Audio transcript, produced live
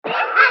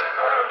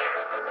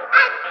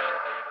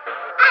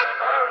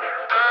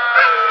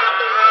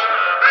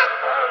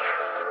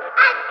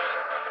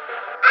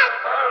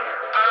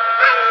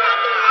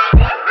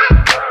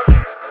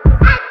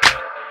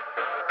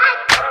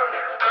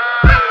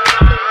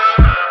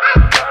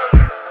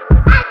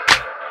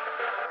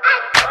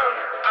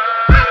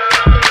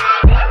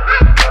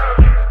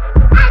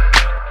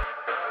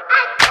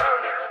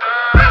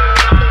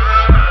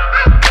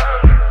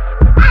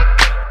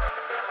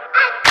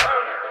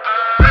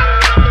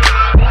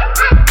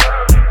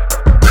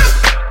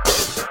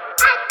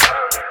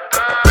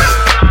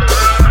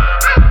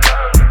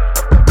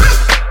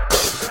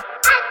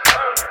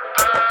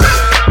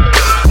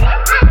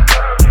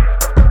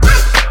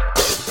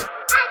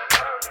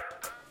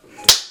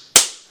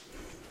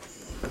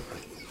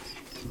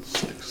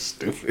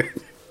Stupid.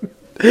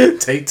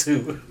 Take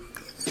two.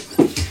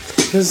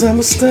 Cause I'm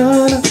a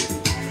stunner.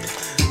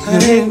 I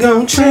ain't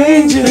gonna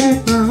change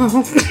it.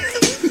 No.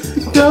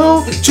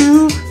 Don't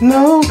you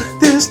know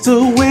this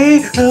the way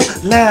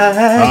of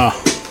life?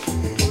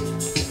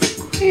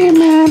 Hey,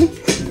 man.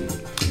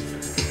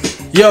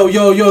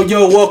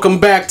 Yo, welcome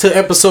back to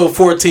episode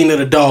 14 of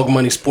the Dog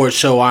Money Sports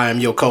Show. I am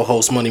your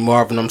co-host, Money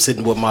Marvin. I'm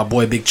sitting with my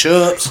boy, Big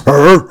Chubbs.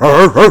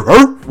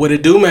 What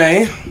it do,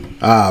 man?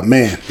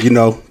 Man, you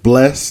know,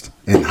 blessed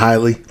and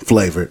highly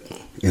flavored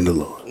in the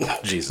Lord.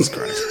 Jesus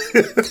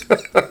Christ.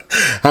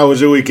 How was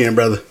your weekend,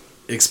 brother?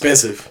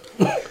 Expensive.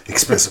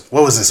 Expensive.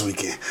 What was this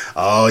weekend?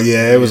 Oh,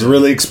 yeah, it was a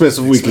really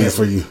expensive weekend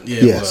for you.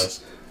 Yeah,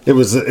 yes. It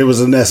was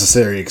a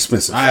necessary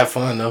expensive. I had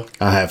fun, though.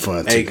 I had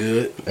fun,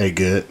 too. Ate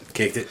good.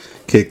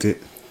 Kicked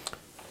it.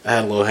 I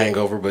had a little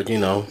hangover, but you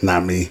know,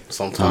 not me.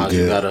 Sometimes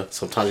you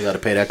gotta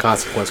pay that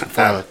consequence for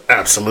fun.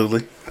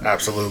 Absolutely. Why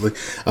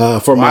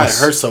it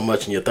hurt so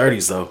much in your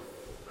 30s though?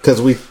 Because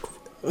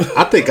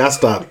I think I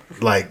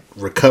stopped like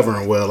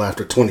recovering well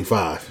after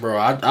 25. Bro,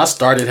 I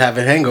started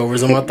having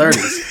hangovers in my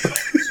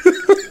 30s.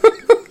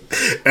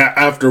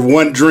 After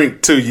one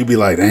drink too, you be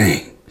like,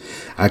 dang,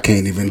 I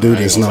can't even do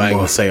this no more. I ain't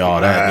gonna say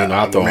all that.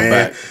 I'll throw them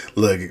back.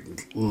 Look,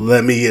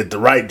 let me get the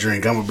right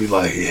drink. I'm gonna be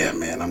like, yeah,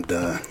 man, I'm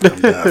done.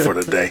 I'm done for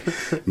the day.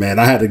 Man,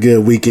 I had a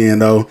good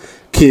weekend though,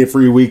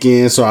 kid-free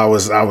weekend. So I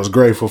was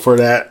grateful for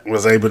that.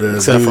 Was able to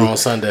except for on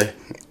Sunday.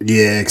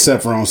 Yeah,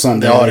 except for on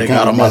Sunday. They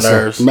got on my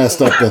nerves.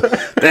 Messed up the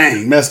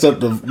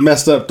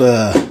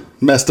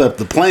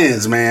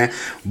plans, man.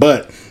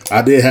 But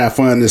I did have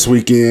fun this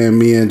weekend.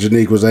 Me and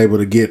Janique was able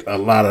to get a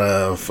lot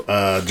of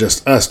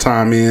just us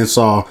time in.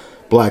 Saw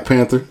Black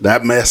Panther.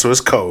 That mess was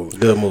cold.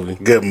 Good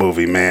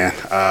movie, man.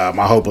 I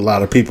hope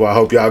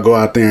y'all go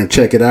out there and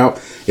check it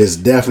out. It's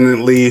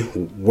definitely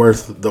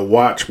worth the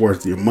watch,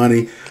 worth your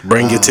money.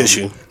 Bring your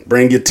tissue.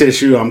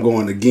 I'm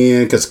going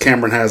again because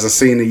Cameron hasn't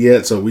seen it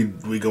yet, so we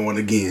going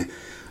again.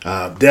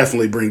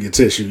 Definitely bring your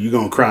tissue. You're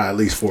going to cry at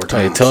least 4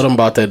 times. Hey, tell them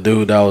about that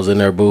dude that was in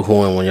there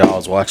boo-hooing when y'all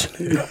was watching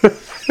it.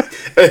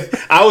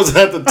 I was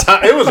at the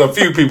top. It was a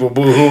few people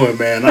boo-hooing,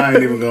 man. I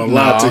ain't even going to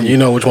lie to you. You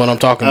know which one I'm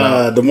talking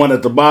about. The one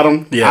at the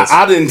bottom? Yes.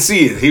 I didn't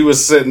see it. He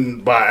was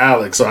sitting by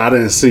Alex, so I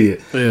didn't see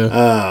it.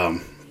 Yeah.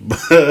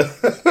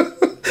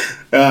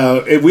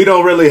 If we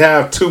don't really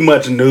have too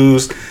much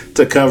news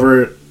to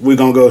cover, we're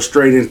going to go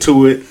straight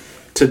into it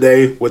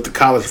today with the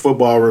college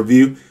football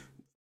review.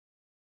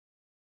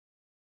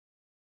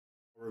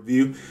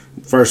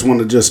 First, want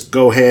to just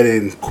go ahead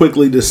and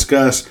quickly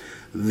discuss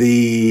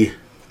the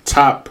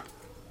top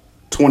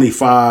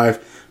 25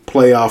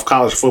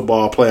 college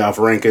football playoff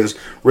rankings.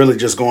 Really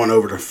just going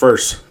over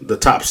the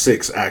top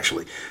 6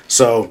 actually.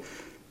 So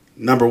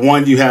number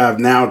 1 you have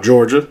now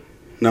Georgia.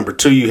 Number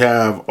 2 you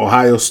have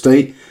Ohio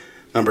State.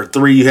 Number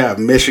 3 you have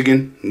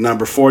Michigan.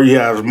 Number 4 you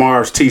have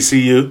Marv's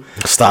TCU.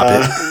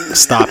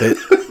 Stop it.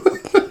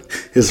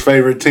 His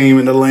favorite team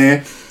in the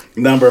land.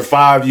 Number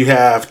 5 you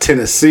have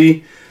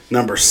Tennessee.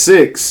 Number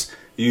 6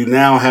 you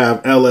now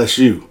have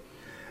LSU.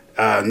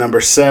 Number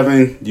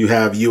 7 you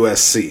have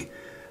USC.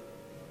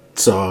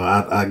 So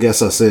I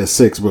guess I said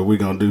 6, but we're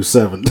gonna do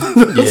 7.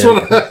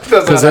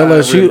 Because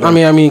LSU,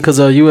 because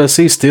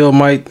USC still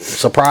might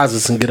surprise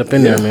us and get up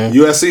in there, man.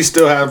 USC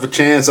still have a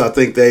chance. I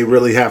think they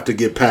really have to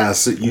get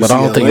past UCLA. But I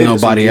don't think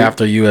nobody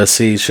after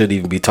USC should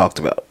even be talked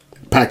about.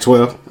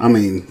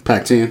 Pac-12,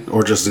 Pac-10,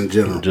 or just in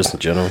general.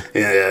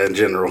 Yeah, in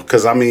general.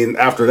 Because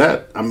after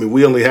that,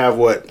 we only have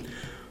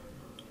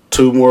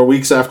 2 more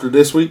weeks after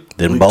this week.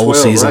 Then bowl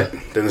season.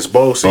 Right? Then it's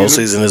bowl season. Bowl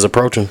season is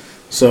approaching.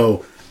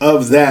 So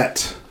of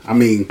that,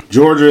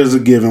 Georgia is a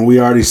given. We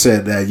already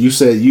said that. You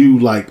said you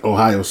like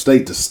Ohio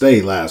State to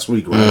stay last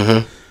week, right?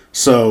 Mm-hmm.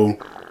 So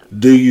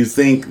do you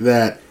think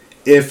that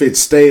if it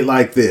stayed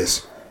like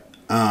this,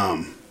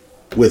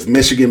 with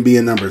Michigan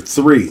being number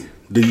 3,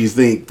 do you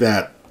think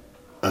that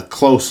a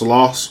close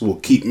loss will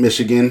keep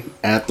Michigan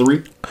at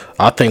 3?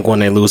 I think when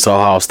they lose to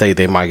Ohio State,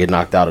 they might get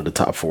knocked out of the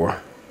top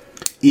 4.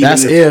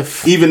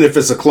 Even if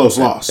it's a close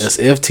loss. That's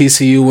if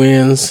TCU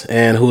wins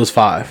and who is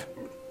 5?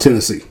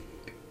 Tennessee.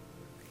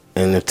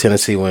 And if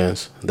Tennessee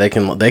wins, they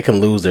can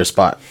lose their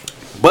spot.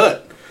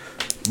 But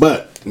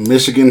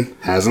Michigan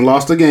hasn't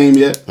lost a game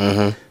yet.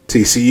 Mm-hmm.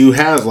 TCU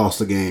has lost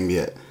a game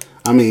yet.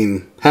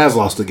 Has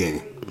lost a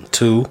game.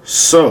 2.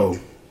 So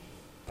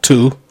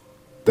 2.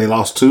 They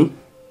lost 2?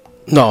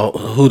 No,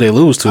 who they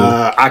lose to?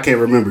 I can't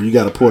remember. You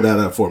got to pull that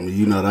up for me.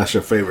 You know that's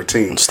your favorite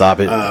team. Stop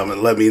it.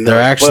 And let me know.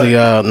 They're actually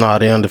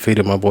they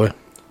undefeated, my boy.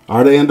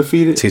 Are they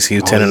undefeated?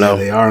 TCU 10-0.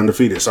 They are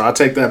undefeated. So I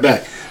take that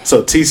back.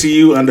 So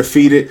TCU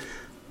undefeated,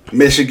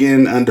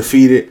 Michigan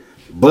undefeated,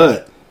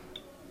 but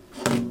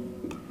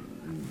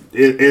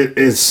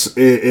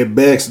it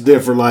begs to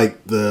differ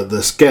like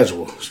the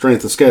schedule,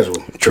 strength of schedule.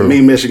 True. For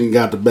me, Michigan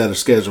got the better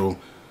schedule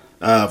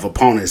of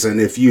opponents, and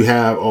if you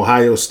have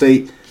Ohio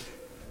State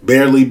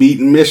barely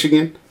beating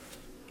Michigan,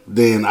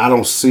 then I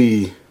don't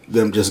see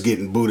them just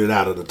getting booted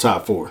out of the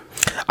top 4.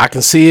 I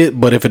can see it,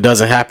 but if it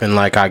doesn't happen,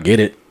 I get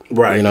it.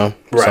 Right. Right.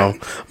 So,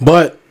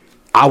 but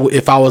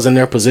if I was in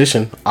their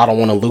position, I don't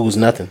want to lose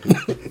nothing.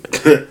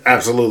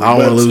 Absolutely. I don't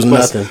want to lose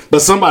nothing.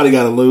 But somebody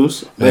got to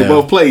lose. They Yeah.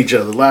 both play each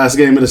other last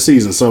game of the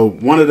season. So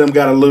one of them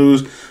got to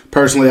lose.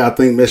 Personally, I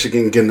think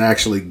Michigan can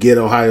actually get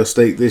Ohio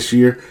State this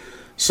year.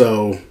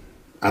 So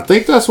I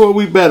think that's what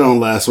we bet on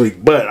last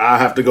week. But I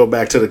have to go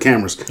back to the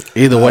cameras.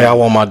 Either way, I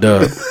want my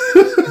dub.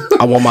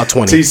 I want my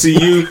 20.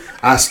 TCU,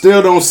 I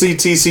still don't see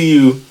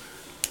TCU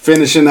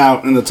finishing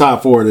out in the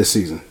top 4 this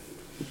season.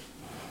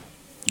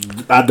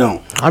 I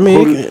don't. I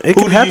mean, it who can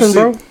do you happen, see?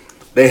 bro.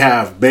 They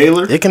have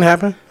Baylor. It can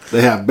happen.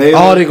 They have Baylor.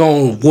 Oh, they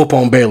going to whoop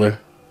on Baylor.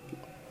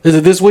 Is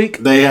it this week?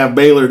 They have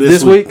Baylor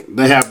this week.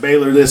 They have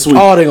Baylor this week.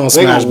 Oh, they going to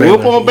smash Baylor. Baylor.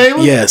 Whoop on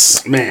Baylor?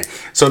 Yes. Man.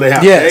 So they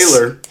have Yes.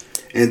 Baylor,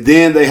 and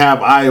then they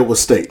have Iowa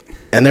State.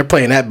 And they're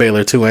playing at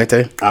Baylor, too, ain't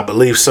they? I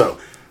believe so.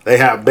 They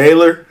have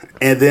Baylor,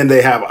 and then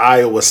they have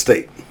Iowa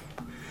State.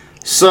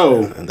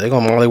 So They're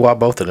going to mollywop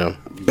both of them.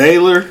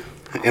 Baylor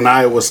and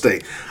Iowa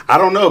State. I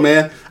don't know,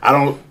 man.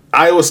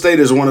 Iowa State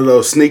is one of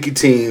those sneaky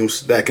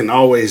teams that can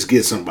always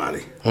get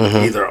somebody.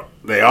 Either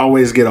they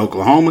always get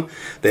Oklahoma,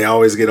 they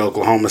always get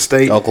Oklahoma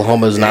State.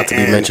 Oklahoma is not to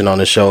be mentioned on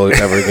the show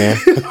ever again.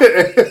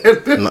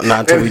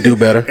 Not until we do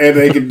better. And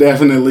they can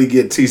definitely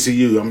get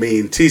TCU. I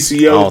mean,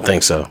 TCU. I don't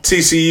think so.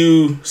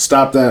 TCU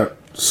stopped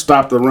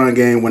the run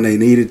game when they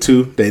needed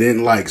to. They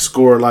didn't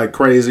score like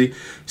crazy.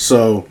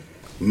 So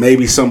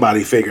maybe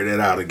somebody figured it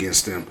out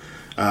against them.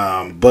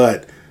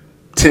 But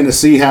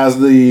Tennessee has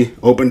the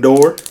open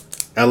door.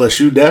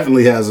 LSU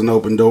definitely has an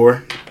open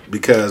door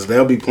because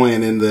they'll be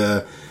playing in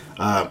the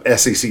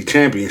SEC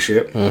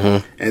championship.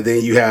 And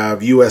then you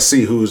have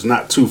USC, who's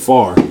not too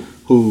far,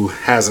 who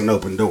has an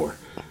open door.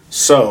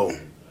 So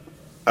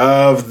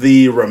of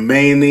the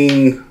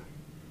remaining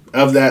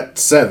of that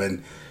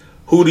 7,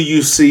 who do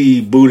you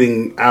see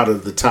booting out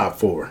of the top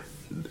 4?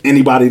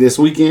 Anybody this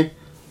weekend?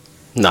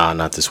 Nah,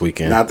 not this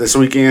weekend. Not this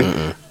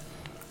weekend?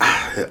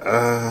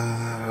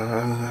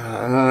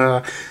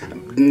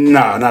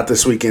 No, not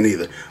this weekend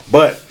either.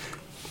 But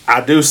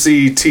I do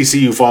see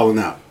TCU falling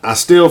out. I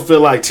still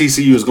feel like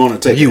TCU is going to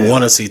take You an L.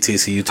 want to see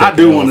TCU take I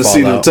do an L want to and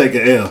see fall them out. take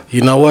an L.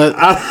 You know what?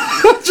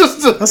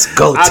 Let's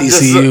go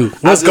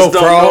TCU. Let's go I don't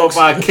know Frogs.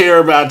 if I care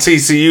about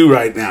TCU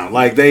right now.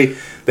 Like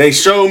they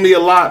showed me a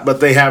lot, but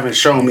they haven't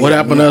shown me. What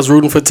happened to us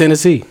rooting for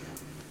Tennessee?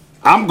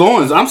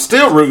 I'm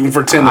still rooting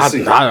for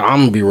Tennessee. I'm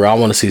going to be real. I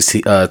want to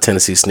see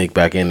Tennessee sneak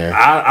back in there.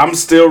 I'm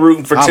still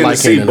rooting for I like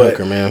Tennessee, Hendon but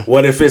Hooker, man.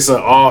 what if it's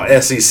an all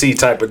SEC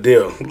type of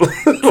deal?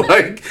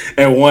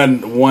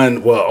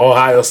 And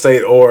Ohio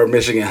State or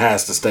Michigan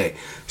has to stay.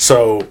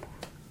 So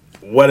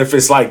what if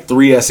it's like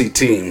 3 SEC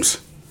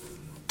teams?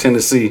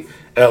 Tennessee,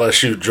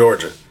 LSU,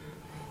 Georgia.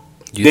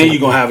 Then you're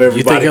going to have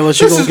everybody. You think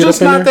LSU going to get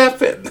just up in not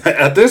there? that fit.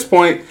 At this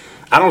point,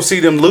 I don't see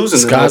them losing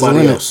Sky's to the nobody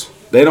limit. else.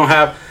 They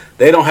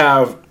don't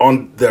have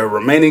on their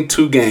remaining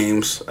 2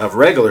 games of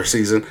regular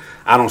season,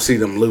 I don't see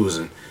them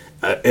losing.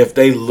 If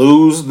they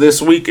lose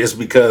this week, it's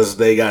because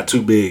they got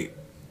too big.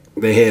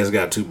 Their heads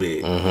got too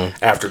big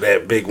after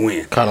that big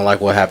win. Kind of like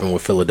what happened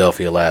with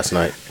Philadelphia last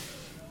night.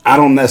 I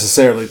don't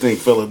necessarily think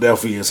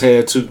Philadelphia's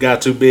head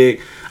got too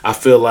big. I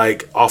feel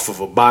like off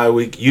of a bye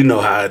week, you know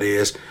how it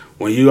is.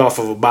 When you off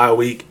of a bye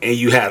week and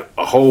you had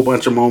a whole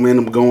bunch of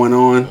momentum going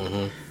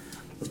on,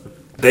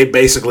 they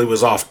basically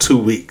was off 2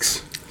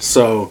 weeks.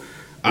 So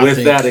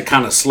with that, it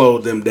kind of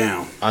slowed them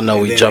down. I know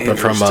And we then jumping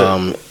from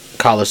injuries, too.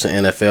 college to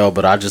NFL,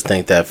 but I just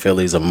think that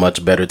Philly's a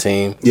much better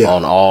team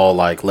on all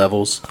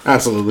levels.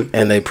 Absolutely.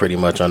 And they pretty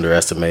much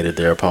underestimated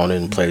their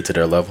opponent and played to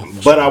their level.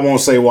 But I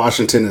won't say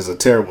Washington is a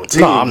terrible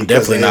team. No, I'm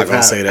because definitely not they've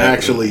going to say that.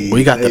 Actually,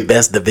 we got the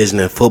best division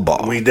in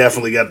football. We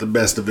definitely got the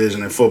best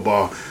division in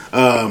football.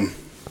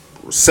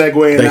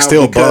 Segueing They out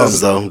still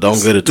because- bums though.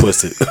 Don't get it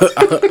twisted.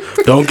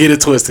 Don't get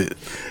it twisted.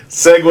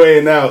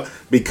 Segueing out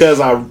because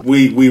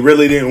we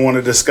really didn't want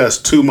to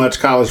discuss too much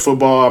college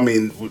football. I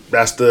mean,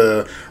 that's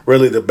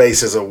really the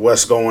basis of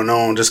what's going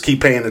on. Just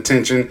keep paying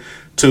attention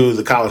to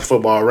the college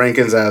football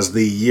rankings as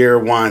the year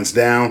winds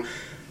down.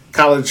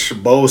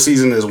 College bowl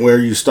season is where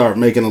you start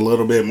making a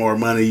little bit more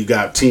money. You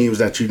got teams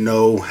that you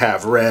know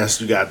have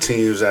rest. You got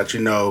teams that you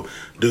know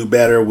do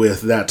better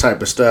with that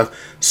type of stuff.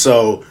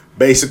 So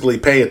basically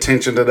pay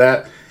attention to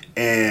that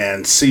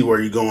and see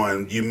where you're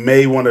going. You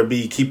may want to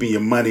be keeping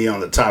your money on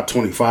the top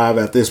 25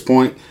 at this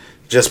point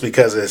just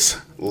because it's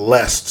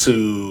less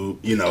to,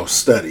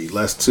 study,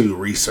 less to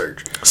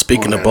research.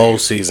 Speaking of bowl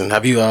season,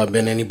 have you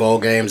been any bowl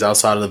games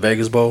outside of the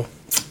Vegas Bowl?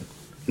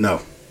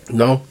 No.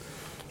 No?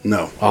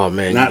 No. Oh,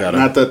 man,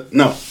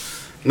 No.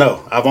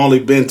 I've only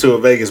been to a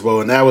Vegas Bowl,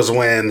 and that was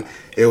when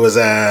it was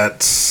at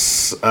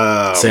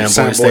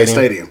Sandboy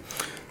Stadium.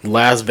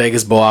 Last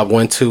Vegas Bowl I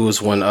went to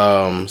was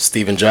when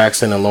Steven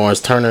Jackson and Lawrence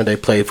Turner, they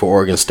played for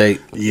Oregon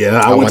State. Yeah,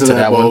 I went to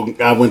that bowl.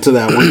 I went to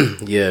that one.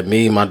 Yeah,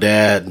 me, my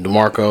dad,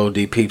 DeMarco,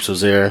 D Peeps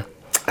was there.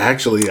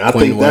 Actually, I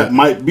think that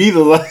might be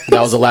the last.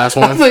 That was the last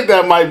one? I think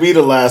that might be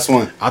the last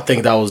one. I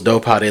think that was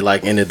dope how they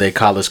ended their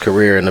college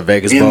career in the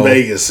Vegas Bowl. In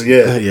Vegas,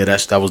 yeah. Yeah,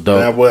 that was dope.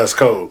 That was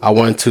cool. I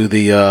went to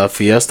the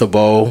Fiesta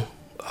Bowl.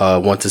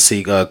 Went to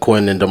see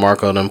Quentin and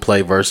DeMarco them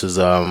play versus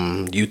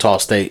Utah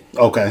State.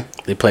 Okay.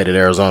 They played at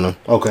Arizona.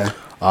 Okay.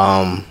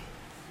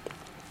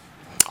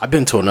 I've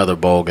been to another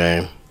bowl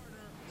game.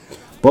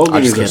 Bowl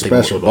I games just are can't think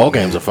of special. what- Bowl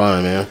games are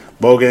fun, man.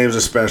 Bowl games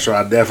are special.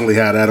 I definitely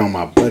had that on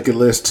my bucket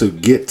list to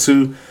get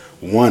to.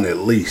 One at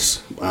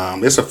least.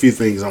 There's a few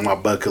things on my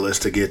bucket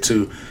list to get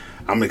to.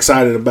 I'm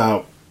excited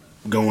about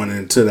going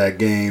into that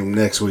game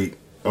next week.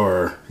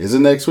 Or is it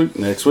next week?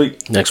 Next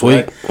week. Next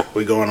week.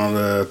 We're going on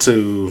the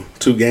two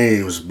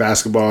games: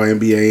 basketball,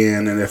 NBA,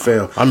 and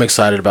NFL. I'm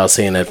excited about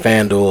seeing that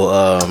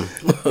FanDuel.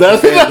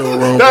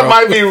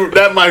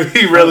 That might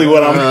be really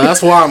what I'm.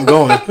 That's why I'm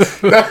going.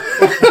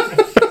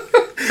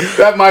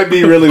 That might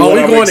be really. Oh, what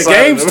we I'm going to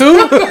games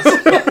too?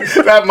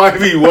 That might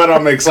be what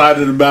I'm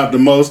excited about the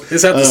most.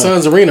 It's at the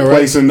Suns Arena, right?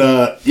 Placing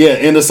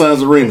in the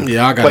Suns Arena.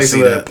 Yeah, I gotta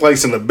see that.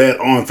 Placing a bet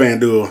on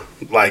FanDuel,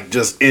 like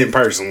just in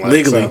person, like,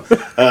 Legally.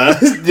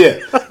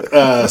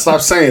 So,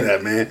 stop saying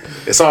that, man.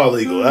 It's all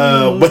legal.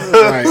 But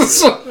Right.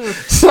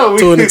 so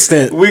To an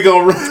extent. we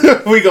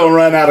gonna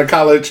run out of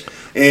college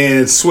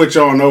and switch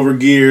on over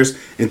gears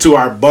into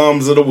our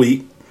bums of the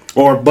week.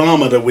 Or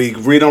bum of the week.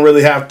 We don't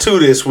really have two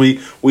this week.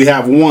 We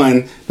have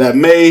one that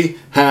may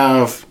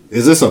have.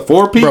 Is this a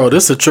 4-peat? Bro,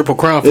 this is a triple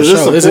crown for Is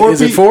this sure. a Is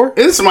 4-peat? it 4?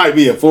 This might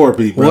be a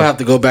 4-peat, bro. We'll have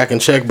to go back and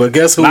check, but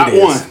guess who Not it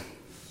is? one.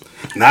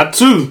 Not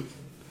two.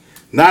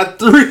 Not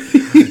three.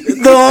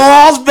 The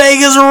Las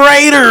Vegas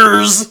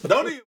Raiders.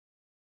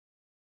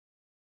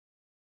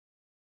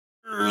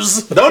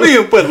 Don't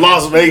even put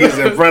Las Vegas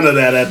in front of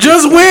that.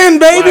 Just win,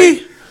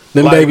 baby.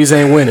 Them like- babies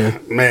ain't winning.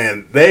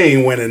 Man, they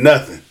ain't winning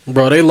nothing.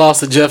 Bro, they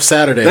lost to Jeff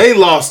Saturday. They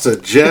lost to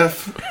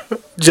Jeff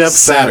Jeff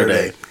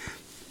Saturday.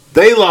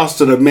 They lost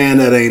to the man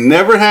that ain't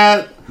never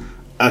had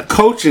a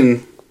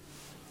coaching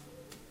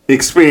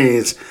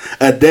experience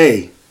a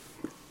day.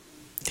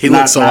 He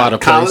looked so out of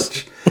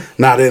college, place.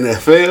 not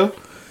NFL.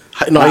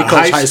 No, he not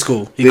coached high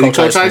school. Did he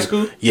coach high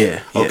school?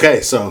 Yeah.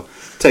 Okay, so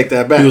take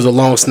that back. He was a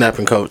long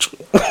snapping coach.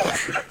 Man,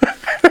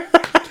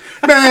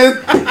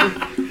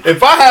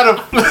 if I had a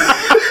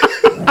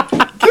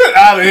get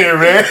out of here,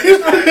 man. You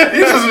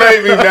just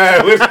made me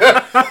mad with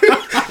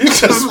that. You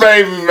just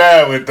made me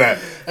mad with that.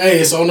 Hey,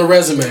 it's on the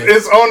resume.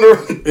 It's on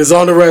the It's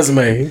on the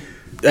resume.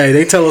 Hey,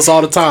 they tell us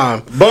all the time.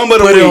 bum of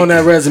the Put week. it on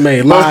that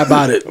resume. Lie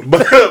about it.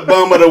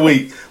 Bum of the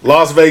week.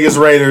 Las Vegas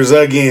Raiders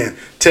again.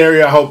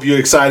 Terry, I hope you're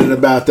excited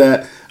about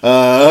that.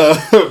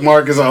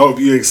 Marcus, I hope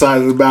you're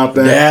excited about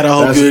that. Dad, I hope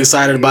That's- you're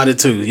excited about it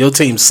too. Your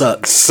team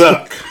sucks.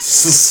 Suck.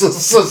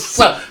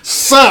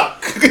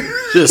 Suck.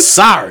 Just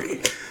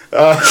sorry.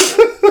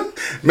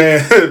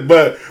 Man,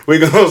 but we're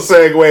going to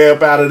segue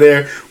up out of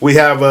there. We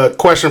have a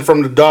question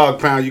from the Dog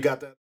Pound. You got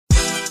that?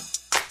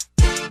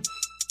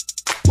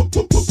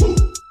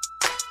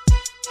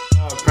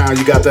 Dog Pound,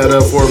 you got that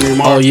up for me,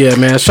 Mark? Oh yeah,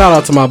 man. Shout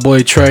out to my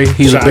boy Trey.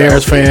 He's Shout a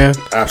Bears out. fan.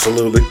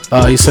 Absolutely.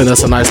 He sent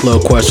us a nice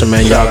little question,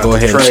 man. Shout Y'all out go to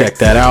ahead and Trey. check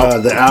that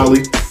out. The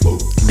Alley.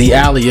 The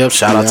Alley, yep.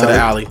 Shout out to the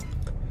Alley. Alley.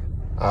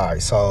 All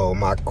right, so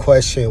my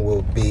question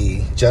will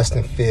be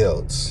Justin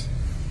Fields.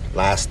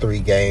 Last 3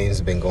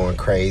 games been going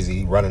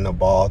crazy, running the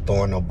ball,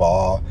 throwing the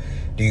ball.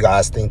 Do you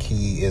guys think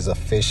he is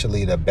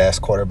officially the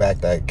best quarterback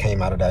that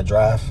came out of that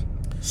draft?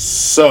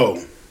 So,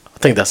 I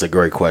think that's a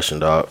great question,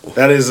 dog.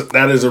 that is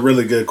a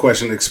really good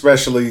question,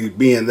 especially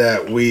being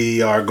that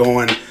we are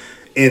going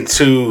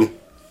into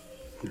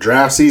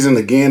draft season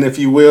again, if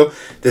you will.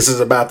 This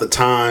is about the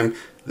time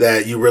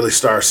that you really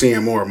start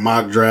seeing more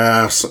mock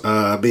drafts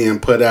being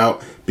put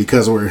out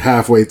because we're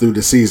halfway through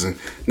the season.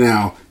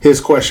 Now,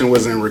 his question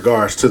was in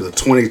regards to the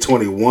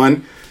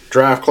 2021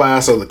 draft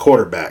class of the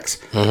quarterbacks.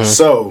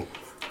 So,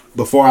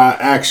 before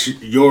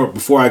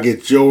I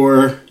get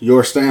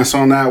your stance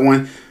on that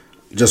one,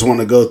 just want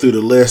to go through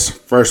the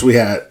list. First, we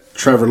had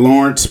Trevor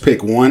Lawrence,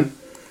 pick 1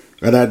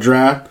 of that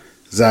draft.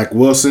 Zach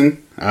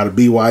Wilson out of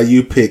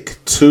BYU, pick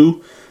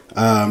 2.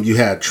 You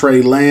had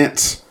Trey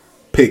Lance,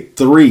 pick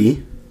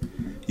 3.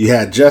 You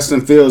had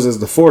Justin Fields as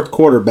the 4th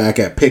quarterback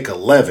at pick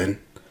 11.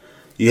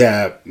 You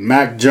have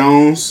Mac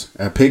Jones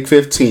at pick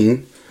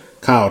 15.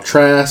 Kyle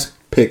Trask,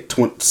 pick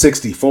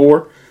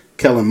 64.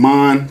 Kellen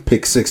Mond,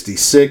 pick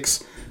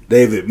 66.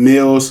 David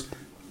Mills,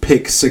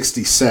 pick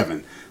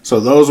 67. So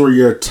those were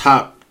your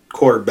top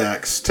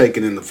quarterbacks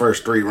taken in the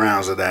first 3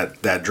 rounds of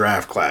that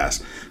draft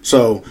class.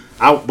 So,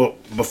 but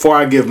before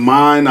I give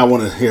mine, I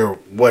want to hear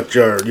what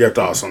your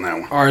thoughts on that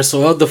one. All right,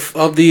 so of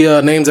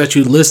the names that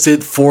you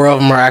listed, 4 of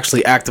them are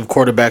actually active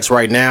quarterbacks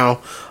right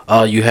now.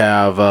 You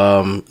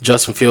have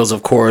Justin Fields,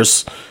 of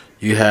course.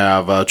 You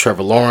have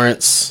Trevor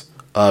Lawrence,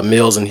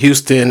 Mills in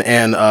Houston,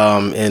 and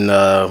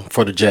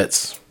for the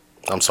Jets.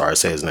 I'm sorry,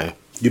 say his name.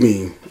 You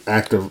mean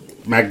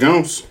active Mac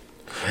Jones?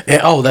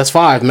 And, that's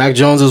 5. Mac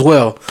Jones as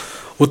well.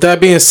 With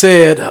that being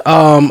said,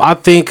 I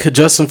think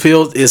Justin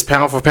Fields is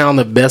pound for pound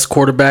the best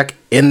quarterback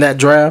in that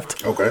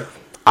draft. Okay.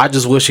 I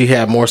just wish he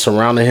had more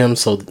surrounding him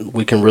so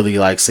we can really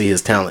see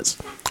his talents.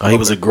 He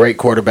was a great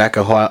quarterback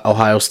at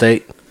Ohio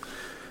State.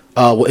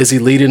 Is he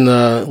leading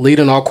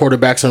all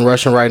quarterbacks in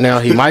rushing right now?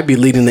 He might be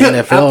leading the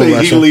NFL I in think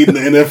he's rushing. leading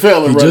the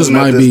NFL in He just rushing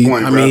might at this be.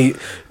 point, I bro. mean,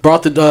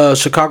 brought the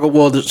Chicago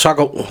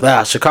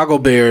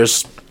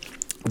Bears.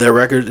 Their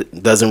record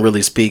doesn't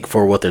really speak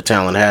for what their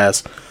talent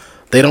has.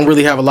 They don't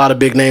really have a lot of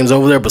big names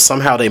over there, but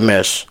somehow they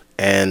mesh.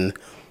 and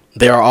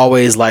they are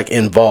always like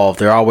involved.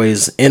 They're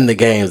always in the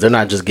games. They're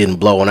not just getting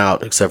blown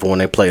out, except for when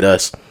they played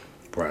us.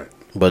 Right.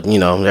 But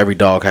every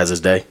dog has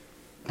his day.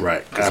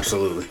 Right.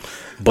 Absolutely.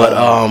 But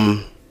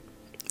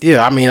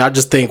yeah, I mean, I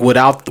just think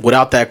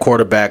without that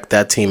quarterback,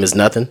 that team is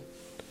nothing.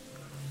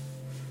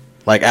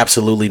 Like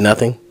absolutely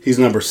nothing. He's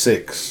number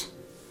 6.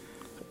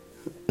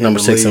 Number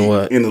 6 in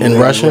what? In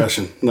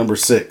Russian? Number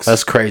 6.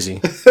 That's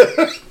crazy.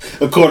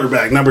 A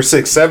quarterback, number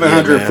 6,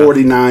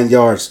 749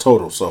 yards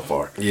total so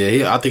far.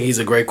 Yeah, I think he's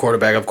a great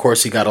quarterback. Of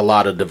course, he got a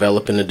lot of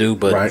developing to do,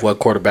 but what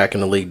quarterback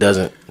in the league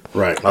doesn't?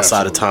 Right.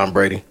 Outside of Tom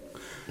Brady.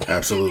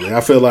 Absolutely.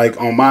 I feel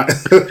like on my...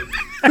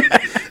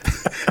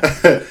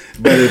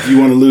 But if you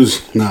want to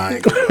lose... Nah, I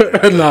ain't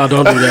gonna No,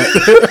 don't do that.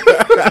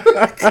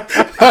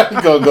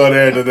 I'm going to go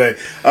there today.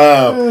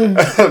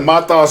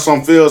 My thoughts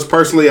on Fields,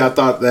 personally, I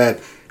thought that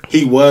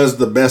he was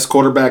the best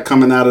quarterback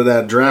coming out of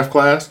that draft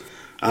class.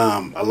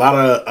 A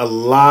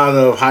lot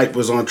of hype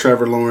was on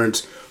Trevor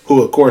Lawrence,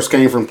 who of course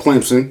came from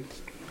Clemson.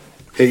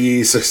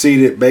 He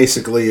succeeded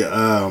basically,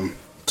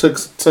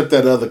 took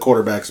that other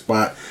quarterback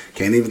spot.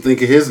 Can't even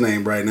think of his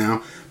name right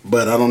now,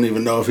 but I don't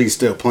even know if he's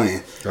still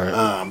playing.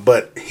 Right.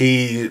 But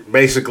he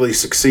basically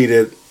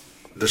succeeded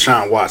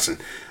Deshaun Watson.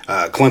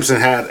 Clemson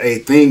had a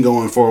thing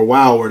going for a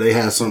while where they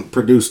had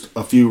produced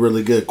a few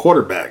really good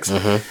quarterbacks,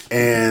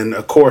 and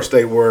of course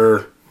they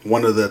were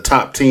one of the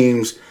top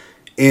teams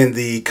in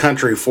the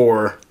country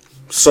for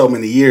so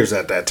many years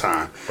at that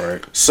time.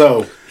 Right.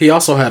 So he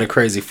also had a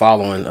crazy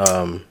following in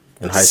high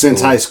school.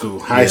 Since high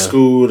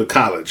school to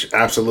college,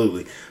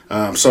 absolutely.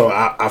 So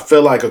I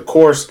feel like, of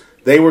course,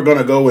 they were going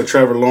to go with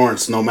Trevor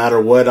Lawrence no matter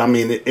what. I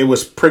mean, it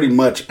was pretty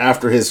much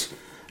after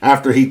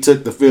he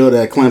took the field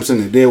at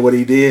Clemson and did what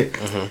he did.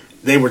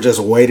 They were just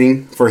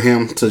waiting for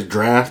him to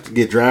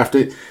get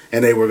drafted,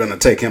 and they were going to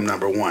take him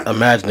number 1.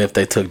 Imagine if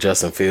they took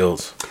Justin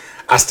Fields.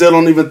 I still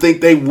don't even think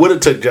they would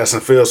have took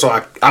Justin Fields.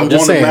 So I'm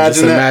just saying,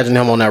 imagine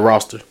him on that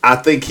roster. I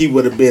think he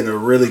would have been a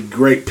really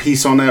great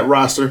piece on that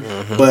roster,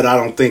 but I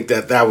don't think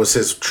that was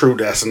his true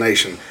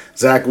destination.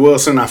 Zach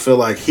Wilson, I feel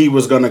like he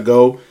was going to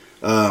go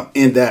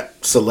in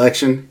that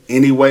selection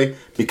anyway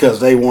because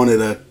they wanted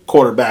a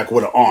quarterback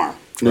with an arm.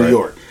 New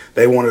York,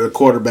 they wanted a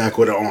quarterback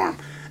with an arm,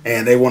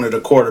 and they wanted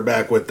a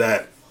quarterback with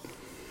that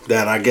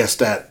I guess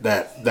that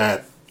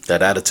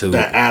attitude,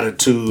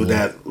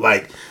 that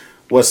like.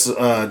 What's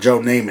Joe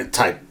Namath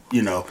type,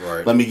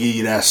 Right. Let me give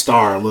you that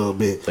star a little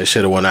bit. They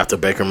should have went after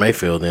Baker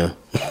Mayfield then.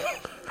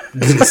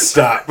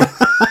 Stop.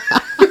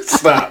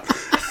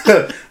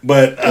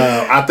 But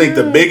I think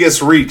the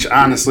biggest reach,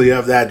 honestly,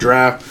 of that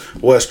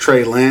draft was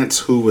Trey Lance,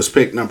 who was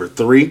picked number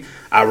 3.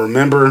 I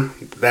remember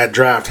that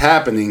draft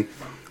happening.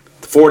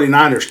 The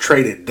 49ers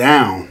traded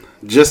down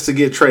just to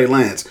get Trey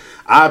Lance.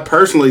 I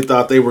personally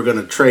thought they were going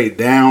to trade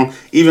down,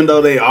 even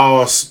though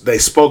they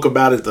spoke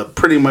about it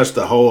pretty much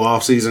the whole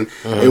offseason.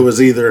 It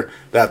was either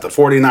that the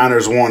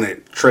 49ers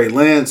wanted Trey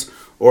Lance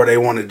or they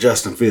wanted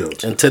Justin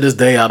Fields. And to this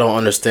day, I don't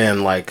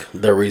understand like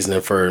their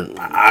reasoning for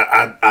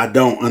I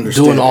don't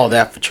understand doing all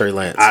that for Trey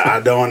Lance. I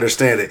don't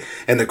understand it.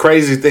 And the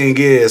crazy thing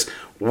is,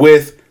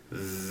 with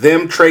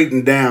them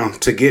trading down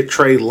to get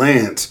Trey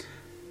Lance,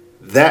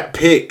 that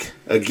pick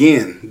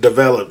again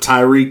developed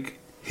Tyreek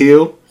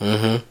Hill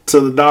to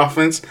the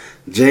Dolphins,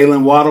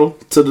 Jalen Waddle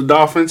to the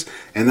Dolphins,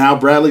 and now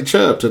Bradley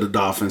Chubb to the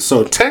Dolphins.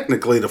 So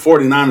technically, the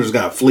 49ers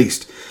got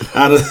fleeced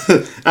out of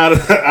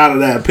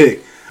that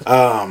pick.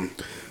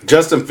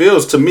 Justin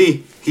Fields, to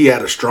me, he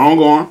had a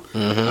strong arm.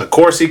 Of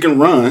course, he can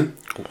run.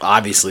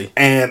 Obviously.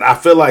 And I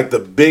feel like the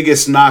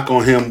biggest knock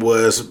on him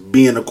was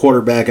being a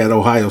quarterback at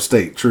Ohio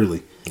State,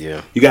 truly.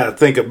 Yeah. You got to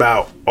think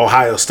about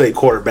Ohio State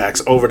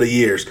quarterbacks over the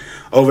years.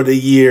 Over the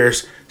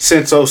years,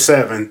 since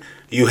 2007,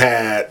 you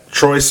had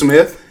Troy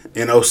Smith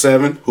in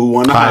 2007, who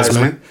won the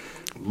Heisman,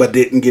 but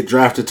didn't get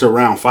drafted to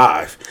round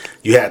 5.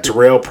 You had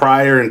Terrell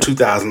Pryor in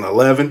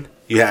 2011.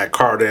 You had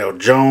Cardale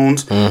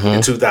Jones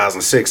in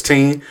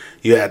 2016.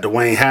 You had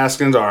Dwayne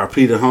Haskins,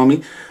 RP the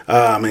homie,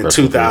 in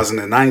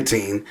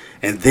 2019.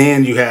 And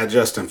then you had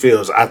Justin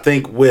Fields. I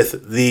think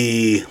with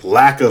the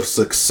lack of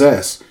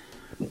success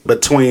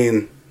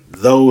between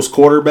those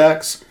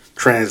quarterbacks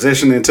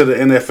transitioning to the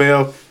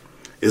NFL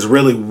is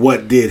really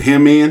what did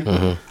him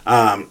in.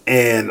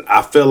 And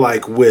I feel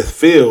like with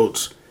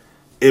Fields,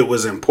 it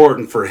was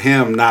important for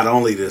him not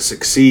only to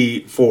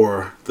succeed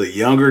for the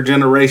younger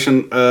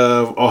generation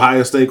of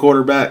Ohio State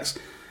quarterbacks,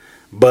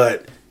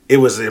 but it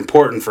was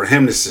important for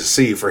him to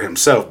succeed for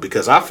himself,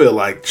 because I feel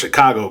like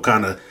Chicago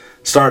kind of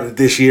started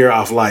this year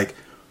off like,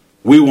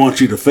 we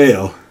want you to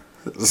fail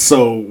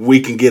so we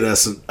can get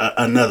us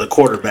another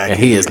quarterback. And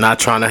he is not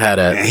trying to have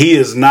that. And he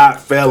is not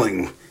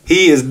failing.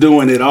 He is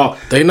doing it all.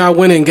 They not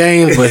winning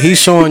games, but he's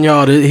showing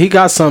y'all that he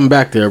got something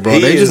back there, bro.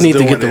 They just need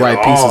to get the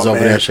right pieces over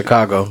there in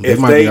Chicago. They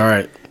might be all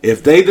right.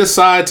 If they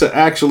decide to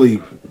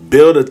actually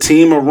build a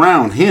team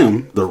around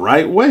him the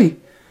right way,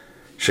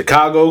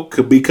 Chicago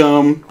could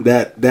become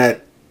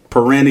that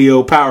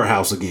perennial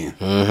powerhouse again.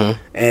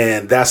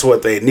 And that's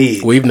what they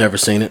need. We've never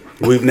seen it.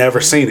 We've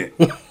never seen it.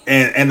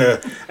 And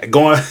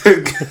going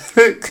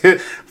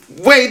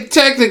Wait,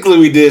 technically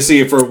we did see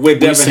it with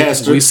Devin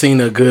Hester. We've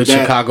seen a good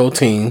That- Chicago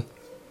team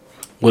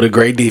with a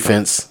great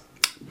defense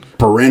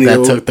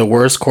Perennial. that took the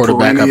worst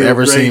quarterback I've perennial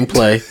ever great. seen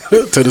play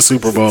to the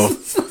Super Bowl.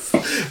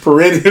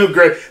 Perennial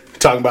great.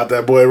 Talking about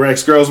that boy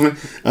Rex Grossman.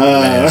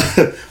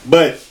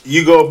 But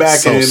you go back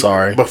So and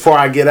sorry. before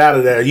I get out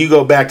of there, you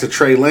go back to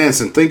Trey Lance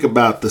and think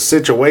about the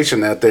situation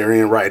that they're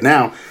in right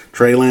now.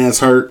 Trey Lance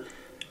hurt,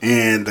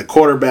 and the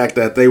quarterback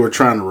that they were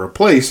trying to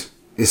replace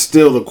is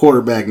still the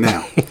quarterback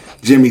now,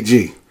 Jimmy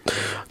G.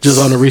 Just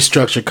on a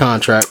restructured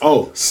contract.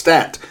 Oh,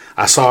 stat.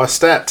 I saw a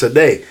stat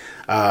today.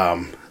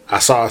 That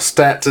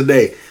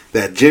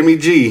Jimmy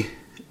G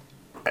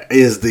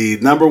is the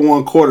number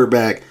one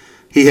quarterback.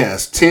 He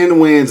has 10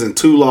 wins and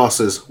 2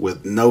 losses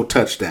with no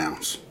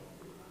touchdowns.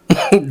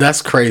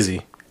 That's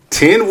crazy.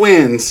 10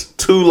 wins,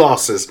 2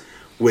 losses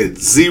with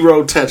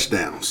 0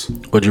 touchdowns.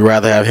 Would you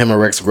rather have him or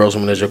Rex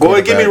Grossman as your Boy,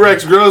 quarterback? give me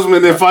Rex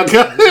Grossman if I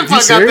got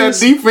that serious?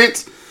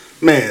 defense.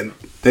 Man,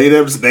 they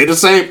the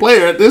same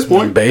player at this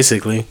point.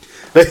 Basically.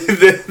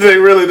 They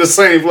really the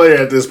same player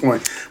at this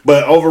point.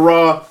 But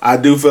overall, I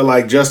do feel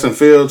like Justin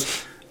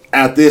Fields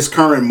at this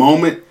current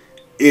moment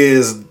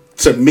is,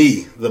 to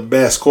me, the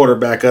best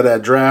quarterback of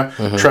that draft.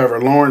 Trevor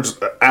Lawrence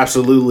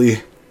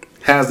absolutely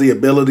has the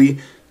ability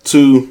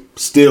to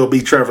still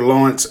be Trevor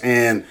Lawrence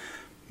and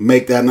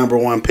make that number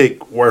one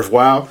pick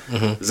worthwhile.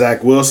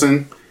 Zach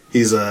Wilson,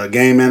 he's a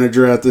game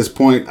manager at this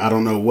point. I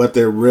don't know what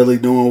they're really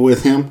doing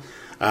with him.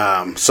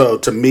 So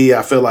to me,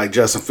 I feel like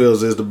Justin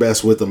Fields is the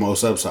best with the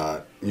most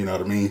upside. You know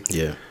what I mean?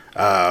 Yeah.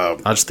 I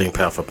just think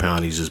pound for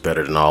pound, he's just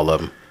better than all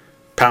of them.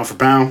 Pound for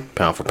pound.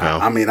 Pound for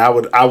pound. I mean, I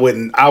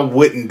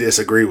wouldn't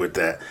disagree with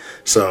that.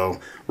 So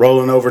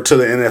rolling over to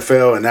the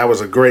NFL, and that was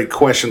a great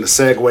question to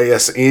segue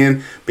us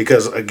in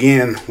because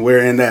again,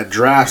 we're in that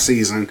draft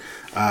season,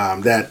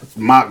 that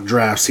mock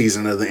draft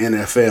season of the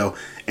NFL,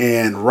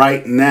 and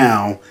right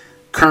now,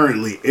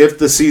 currently, if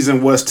the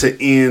season was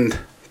to end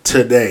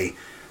today,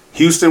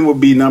 Houston would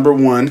be number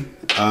one,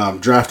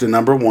 drafted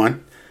number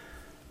 1.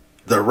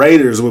 The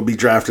Raiders would be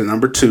drafted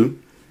number 2.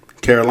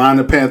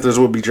 Carolina Panthers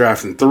would be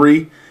drafting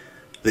 3.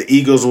 The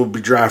Eagles will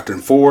be drafting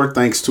 4,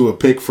 thanks to a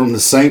pick from the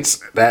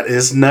Saints. That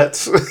is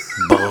nuts.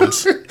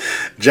 Bums.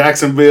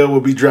 Jacksonville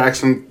will be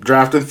drafting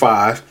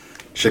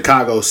 5.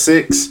 Chicago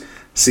 6.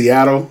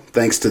 Seattle,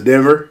 thanks to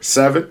Denver,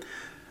 7.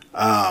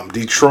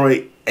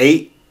 Detroit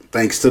 8,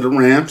 thanks to the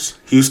Rams.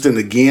 Houston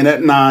again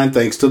at 9,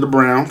 thanks to the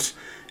Browns.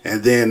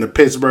 And then the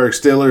Pittsburgh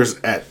Steelers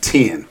at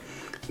 10.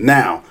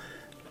 Now,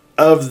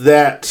 of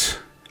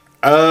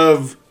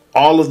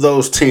all of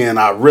those 10,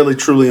 I really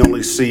truly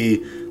only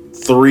see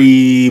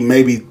 3,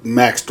 maybe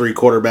max 3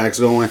 quarterbacks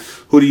going.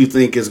 Who do you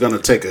think is going to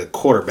take a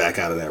quarterback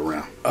out of that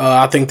round?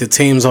 I think the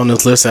teams on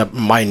this list that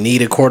might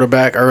need a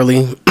quarterback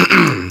early.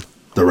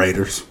 The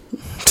Raiders.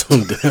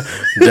 Definitely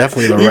the You've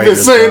been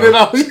Raiders. saying bro. it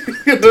all.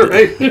 The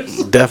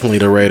Raiders. Definitely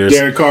the Raiders.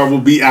 Derek Carr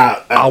will be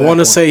out. I want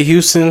to say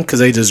Houston because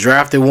they just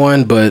drafted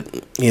one, but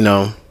you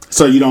know,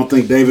 So you don't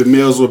think David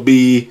Mills would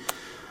be?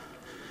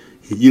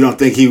 You don't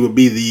think he would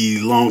be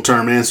the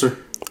long-term answer?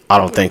 I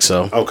don't think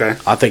so. Okay.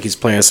 I think he's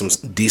playing some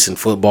decent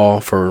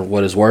football for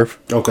what it's worth,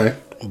 Okay.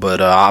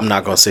 but I'm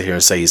not gonna sit here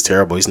and say he's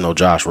terrible. He's no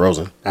Josh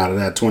Rosen. Out of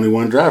that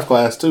 21 draft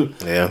class too.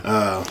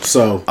 Yeah.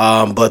 So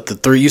But the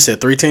 3 you said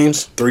 3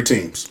 teams. 3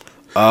 teams.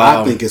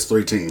 I think it's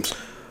 3 teams.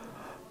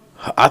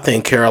 I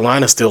think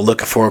Carolina's still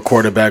looking for a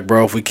quarterback,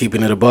 bro. If we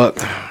keeping it a buck,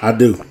 I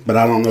do, but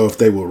I don't know if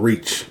they will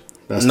reach.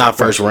 That's not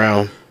the first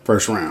round.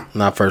 First round.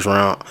 Not first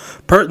round.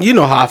 You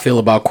know how I feel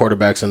about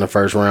quarterbacks in the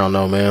first round,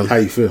 though, man. How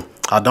you feel?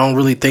 I don't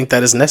really think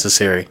that is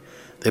necessary.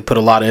 They put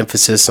a lot of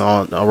emphasis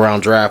on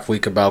around draft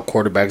week about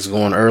quarterbacks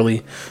going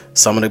early.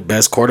 Some of the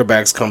best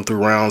quarterbacks come through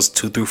rounds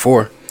 2 through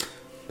 4.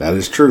 That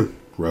is true.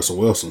 Russell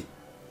Wilson,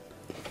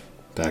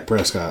 Dak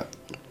Prescott,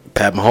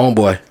 Pat Mahomes,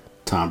 boy.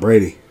 Tom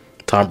Brady.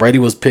 Tom Brady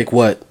was picked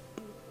what?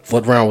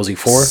 What round was he?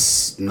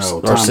 4? No,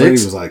 Or Tom 6? Brady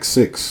was like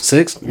 6.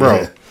 6? Bro.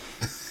 Yeah.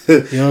 You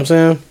know what I'm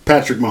saying?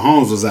 Patrick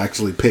Mahomes was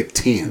actually picked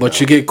 10.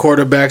 But you get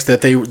quarterbacks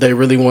that they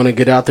really want to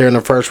get out there in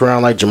the first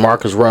round, like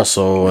Jamarcus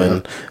Russell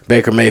and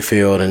Baker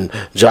Mayfield and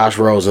Josh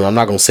Rosen. I'm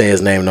not going to say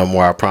his name no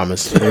more, I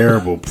promise.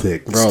 Terrible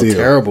pick. Bro, still.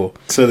 terrible.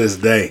 To this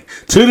day.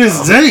 To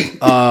this day.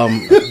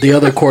 The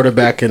other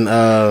quarterback in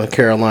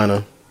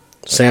Carolina,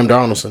 Sam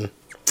Darnold.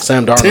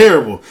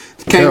 Terrible.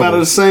 Came Terrible. out of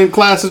the same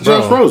class as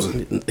Josh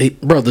Rosen.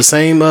 The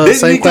same Didn't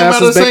same he come class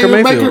out of as the Baker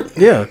same Mayfield. Baker?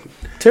 Yeah,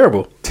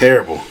 terrible.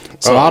 Terrible.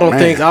 So Oh, I don't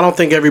man.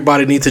 think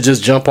everybody needs to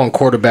just jump on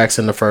quarterbacks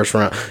in the first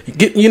round.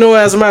 You know,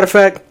 as a matter of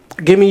fact,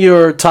 give me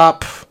your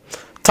top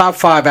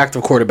 5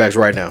 active quarterbacks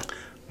right now.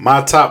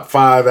 My top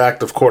 5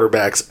 active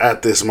quarterbacks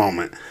at this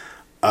moment.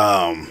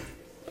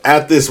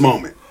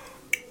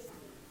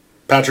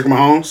 Patrick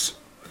Mahomes,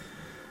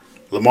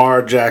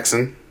 Lamar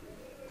Jackson,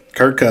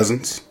 Kirk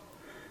Cousins,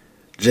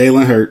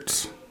 Jalen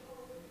Hurts,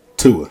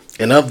 Tua.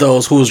 And of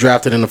those, who was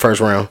drafted in the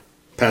first round?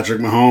 Patrick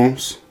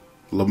Mahomes,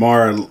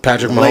 Lamar.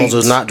 Patrick late. Mahomes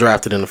was not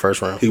drafted in the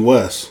first round. He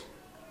was.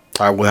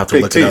 All right, we'll have to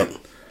Pick look 10. it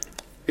up.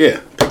 Yeah,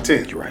 pick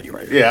 10. You're right.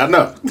 Yeah, I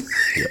know.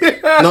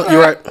 No,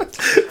 you're right.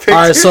 All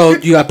right, so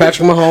you got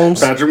Patrick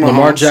Mahomes,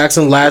 Lamar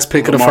Jackson, last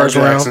pick of the first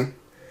round.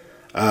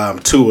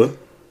 Tua.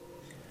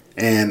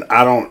 And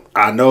I know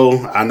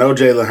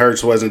Jalen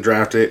Hurts wasn't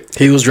drafted.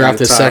 He was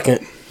drafted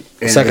second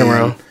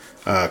round.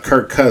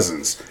 Kirk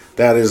Cousins.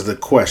 That is the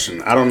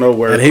question. I don't know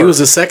where. And he was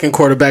the second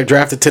quarterback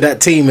drafted to that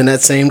team in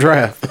that same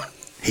draft.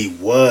 He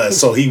was.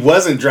 So he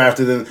wasn't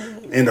drafted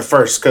in the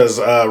first because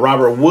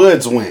Robert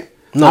Woods went.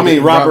 No, I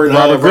mean Robert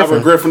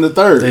Griffin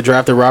III. They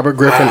drafted Robert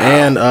Griffin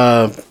and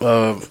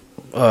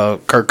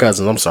Kirk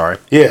Cousins. I'm sorry.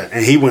 Yeah,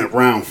 and he went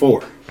round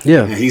 4.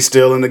 Yeah, and he's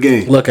still in the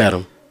game. Look at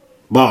him,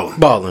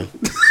 balling.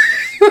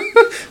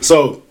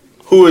 So,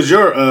 who is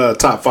your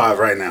top 5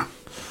 right now?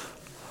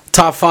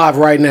 Top 5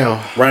 right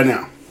now. Right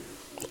now.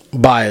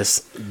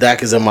 Bias.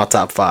 Dak is in my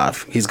top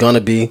 5. He's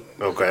gonna be.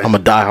 Okay. I'm a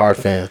diehard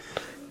fan.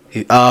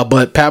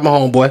 But Pat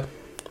Mahomes, boy.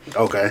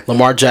 Okay.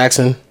 Lamar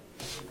Jackson.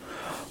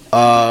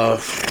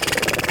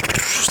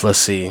 Let's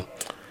see.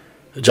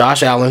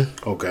 Josh Allen.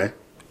 Okay.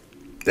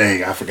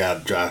 Dang, I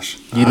forgot Josh.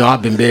 You know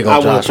I've been big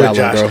on Josh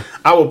Allen, bro.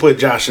 I would put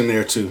Josh in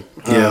there too.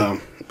 Yeah.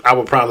 I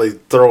would probably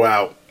throw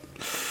out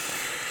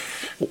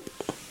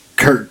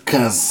Kirk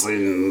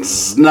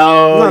Cousins.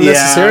 No, not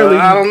necessarily.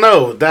 I don't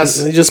know.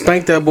 He just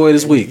spanked that boy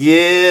this week.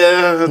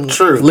 Yeah,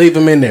 true. Leave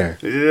him in there.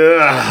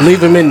 Yeah.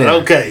 Leave him in there.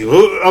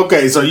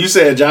 Okay. So you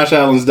said Josh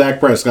Allen's Dak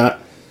Prescott.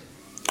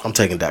 I'm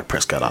taking Dak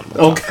Prescott out of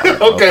my Okay. top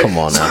 5. Okay. Oh, come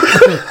on now.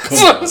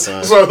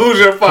 So who's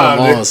your 5?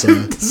 Come on,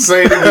 son.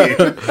 Say it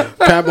again.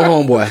 Pat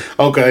Mahomes, boy.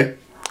 Okay.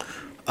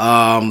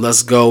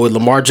 Let's go with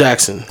Lamar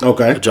Jackson.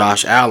 Okay.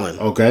 Josh Allen.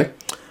 Okay.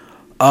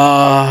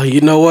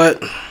 You know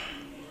what?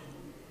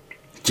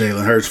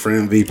 Jalen Hurts for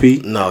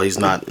MVP. No, he's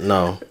not.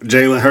 No.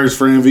 Jalen Hurts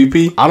for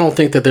MVP. I don't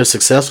think that they're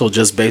successful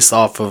just based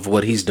off of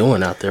what he's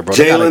doing out there, bro.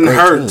 Jalen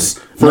Hurts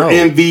for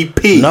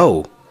MVP.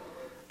 No.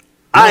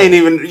 I ain't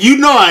even. You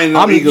know I ain't.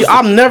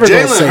 I'm never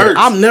gonna say.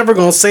 I'm never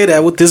gonna say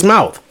that with this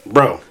mouth,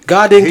 bro.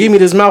 God didn't give me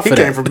this mouth. He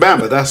came from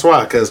Bama. That's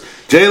why. Because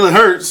Jalen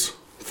Hurts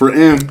for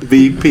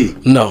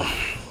MVP. No,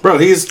 bro.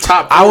 He's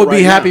top. I would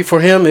be happy for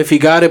him if he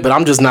got it, but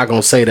I'm just not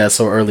gonna say that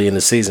so early in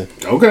the season.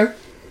 Okay.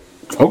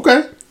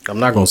 I'm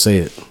not gonna say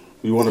it.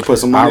 You want to put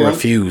some money I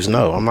refuse.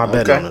 No, I'm not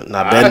betting on it.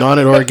 Not betting on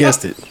it or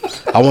against it.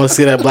 I want to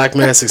see that black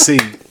man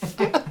succeed.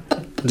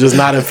 Just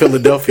not in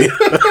Philadelphia.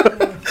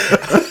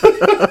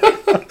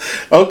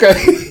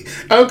 Okay.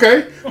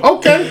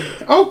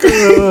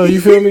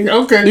 You feel me?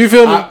 Okay. You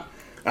feel me?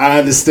 I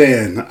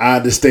understand.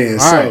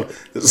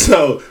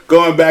 So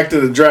going back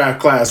to the draft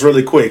class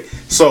really quick.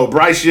 So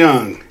Bryce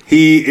Young,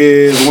 he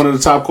is one of the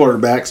top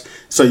quarterbacks.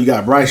 So you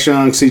got Bryce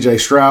Young, C.J.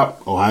 Stroud,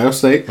 Ohio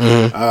State.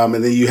 Mm-hmm.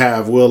 And then you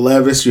have Will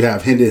Levis, you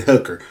have Hendon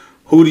Hooker.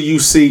 Who do you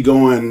see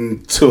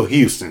going to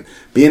Houston?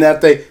 Being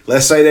that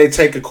let's say they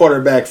take a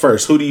quarterback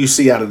first. Who do you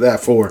see out of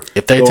that for?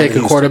 If they take a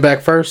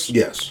quarterback first?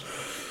 Yes.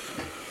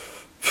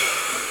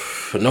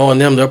 For knowing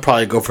them, they'll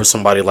probably go for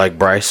somebody like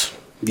Bryce.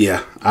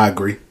 Yeah, I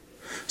agree.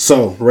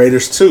 So,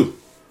 Raiders 2.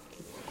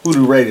 Who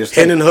do Raiders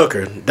take? Hendon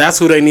Hooker. That's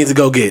who they need to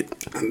go get.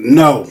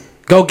 No.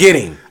 Go get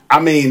him. I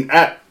mean,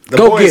 the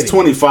boy is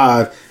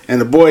 25, and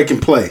the boy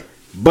can play.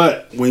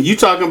 But when you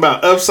talking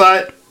about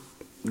upside,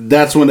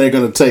 that's when they're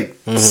going to take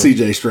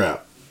C.J. Stroud.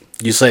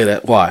 You say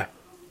that. Why?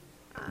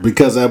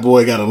 Because that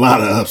boy got a lot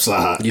of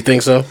upside. You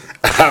think so?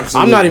 Absolutely.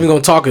 I'm not even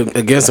going to talk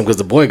against him because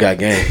the boy got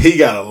game. He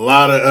got a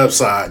lot of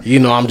upside. You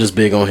know I'm just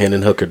big on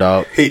Hendon Hooker,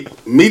 dog.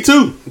 Me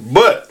too.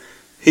 But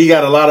he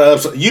got a lot of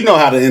upside. You know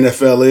how the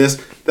NFL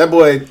is. That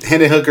boy,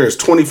 Hendon Hooker, is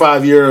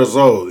 25 years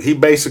old. He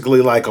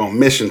basically like on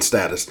mission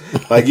status.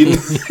 Like, you know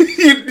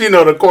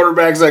the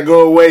quarterbacks that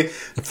go away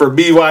for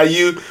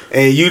BYU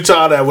and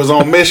Utah that was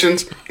on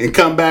missions and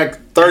come back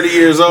 30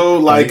 years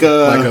old like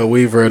a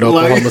Weaver at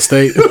Oklahoma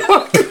State.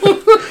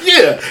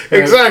 Yeah,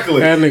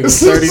 exactly. That nigga's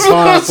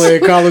 35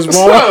 playing college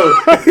ball.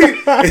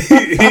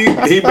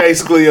 So, he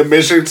basically a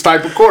missions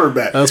type of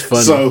quarterback. That's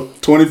funny. So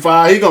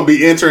 25, he gonna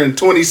be entering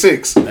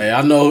 26. Hey,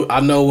 I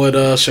know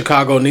what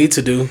Chicago need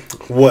to do.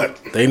 What?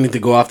 They need to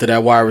go after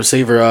that wide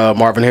receiver,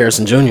 Marvin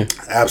Harrison Jr.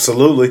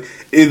 Absolutely.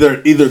 Either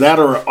that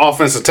or an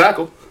offensive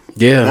tackle.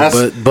 Yeah,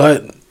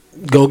 but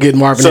go get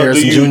Marvin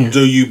Harrison Jr.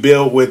 Do you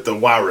build with the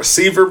wide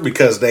receiver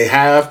because they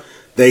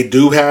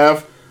do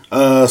have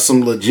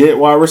some legit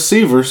wide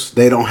receivers.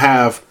 They don't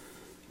have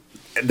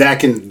that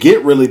can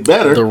get really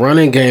better. The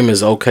running game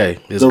is okay.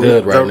 It's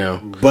good right now.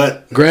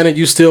 But granted,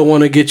 you still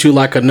want to get you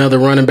like another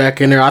running back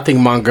in there. I think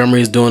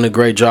Montgomery is doing a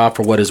great job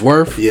for what it's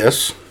worth.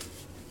 Yes.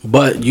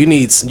 But you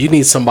need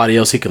somebody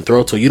else he can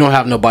throw to. You don't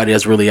have nobody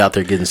that's really out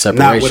there getting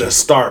separation. Not with a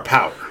star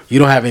power. You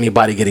don't have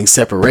anybody getting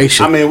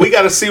separation. I mean, we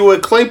got to see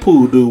what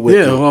Claypool do with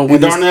him. Well,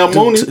 and Darnell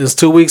Mooney. It's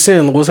 2 weeks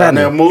in. What's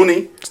happening? Darnell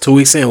Mooney. It's 2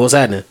 weeks in. What's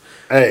happening?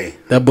 Hey.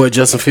 That boy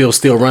Justin Fields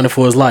still running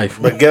for his life.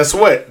 But guess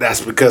what?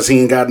 That's because he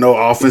ain't got no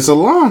offensive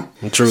line.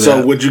 True.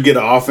 So would you get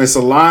an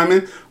offensive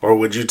lineman or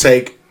would you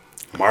take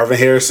Marvin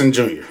Harrison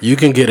Jr.? You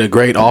can get a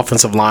great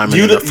offensive lineman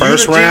in the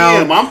first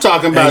round. GM. I'm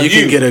talking about you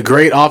can get a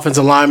great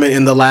offensive lineman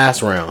in the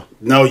last round.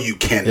 No, you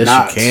cannot.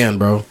 Yes, you can,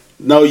 bro.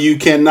 No, you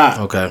cannot.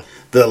 Okay.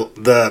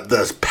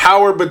 the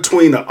power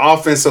between the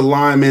offensive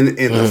linemen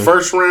in the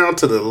first round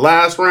to the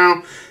last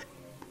round,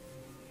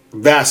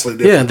 vastly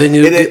different. Yeah, then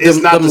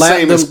it's not the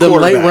same as the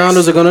late quarterbacks.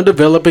 rounders are going to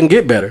develop and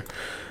get better.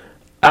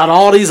 Out of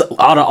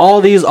all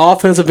these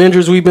offensive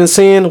injuries we've been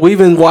seeing, we've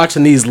been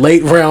watching these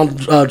late round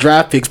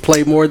draft picks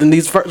play more than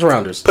these first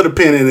rounders. Put a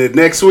pin in it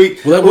next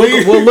week. We'll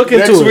look into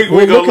next it. Week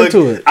We'll we're gonna look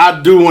into it.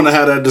 I do want to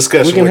have that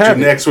discussion with you have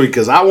it. next week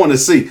because I want to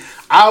see.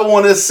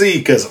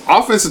 Because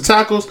offensive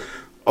tackles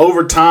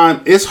over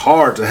time, it's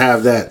hard to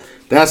have that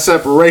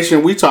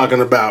separation. We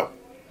talking about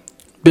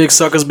Big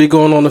suckers be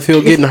going on the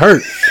field getting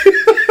hurt.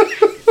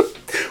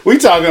 we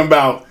talking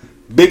about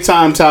big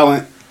time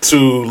talent to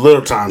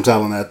little time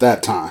talent at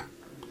that time.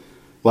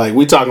 Like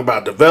we talking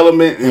about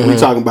development and we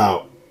talking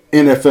about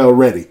NFL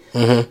ready.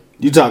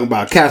 You talking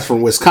about cats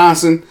from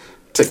Wisconsin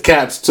to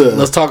cats to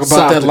Let's talk about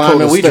South that Dakota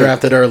lineman we State.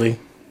 drafted early.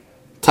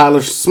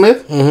 Tyler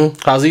Smith.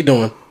 How's he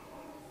doing?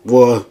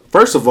 Well,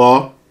 first of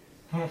all,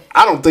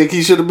 I don't think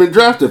he should have been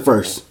drafted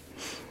first.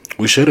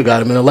 We should have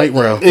got him in the late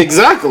round.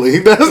 Exactly.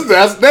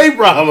 That's their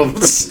problem.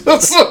 So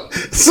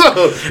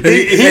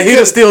He'd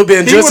have still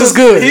been just as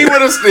good. He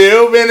would have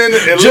still been in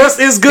the, Just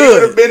as good. He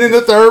would have been in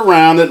the third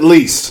round at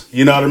least.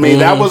 You know what I mean?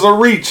 That was a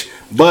reach,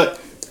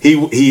 but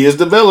he is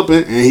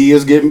developing and he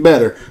is getting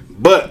better.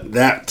 But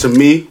that to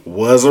me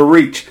was a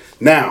reach.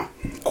 Now,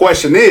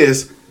 question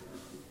is,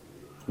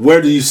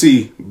 where do you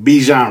see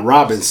Bijan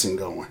Robinson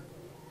going?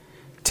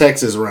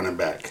 Texas running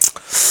back.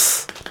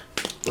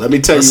 Let me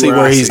tell Let's you see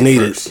where I he's see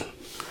needed. first.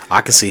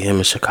 I can see him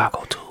in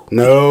Chicago too.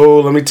 No,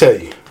 let me tell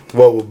you.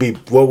 What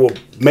will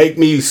make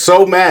me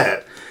so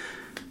mad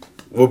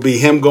will be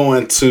him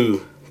going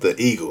to the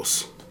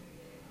Eagles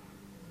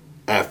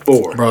at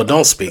 4. Bro,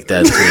 don't speak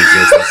that to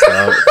existence,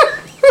 dog.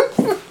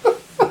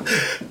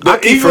 I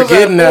keep Eagles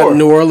forgetting at 4. that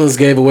New Orleans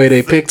gave away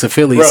their pick to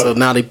Philly, Bro. so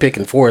now they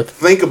picking fourth.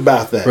 Think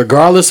about that.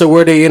 Regardless of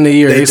where they in the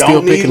year, they still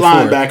don't need picking fourth.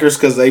 linebackers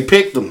because they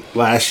picked them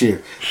last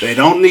year. They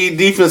don't need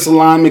defensive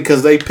linemen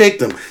because they picked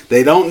them.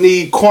 They don't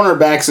need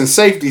cornerbacks and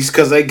safeties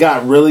because they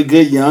got really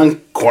good young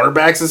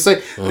cornerbacks and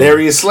safeties.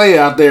 Darius Slay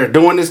out there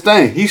doing his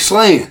thing. He's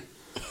slaying.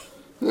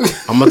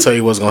 I'm gonna tell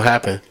you what's gonna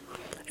happen.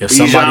 If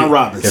Bijan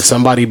Robinson.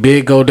 somebody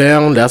big go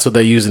down, that's what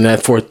they're using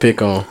that fourth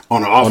pick on.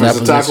 On the that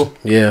offensive position. tackle?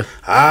 Yeah.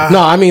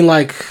 No, I mean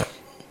like,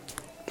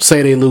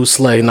 say they lose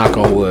Slay, knock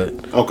on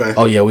wood. Okay.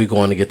 Oh yeah, we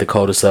going to get the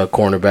coldest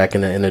cornerback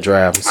in the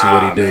draft and see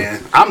what he do.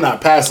 Man. I'm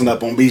not passing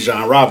up on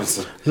Bijan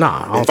Robinson.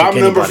 Nah, I don't If think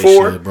I'm number anybody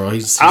 4, should, bro.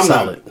 He's I'm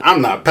solid.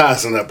 not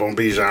passing up on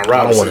Bijan I don't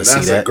Robinson. want to see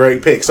That's that. a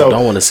great pick. So I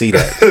don't want to see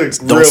that.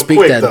 Don't real speak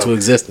quick, that though, into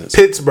existence.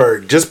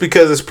 Pittsburgh, just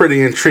because it's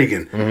pretty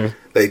intriguing.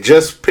 They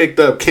just picked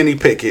up Kenny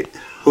Pickett.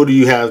 Who do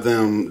you have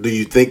them? Do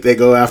you think they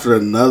go after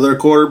another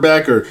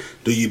quarterback, or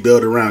do you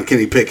build around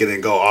Kenny Pickett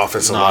and go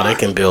offensive No, line? they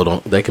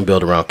can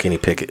build around Kenny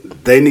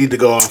Pickett. They need to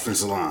go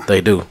offensive line. They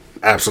do.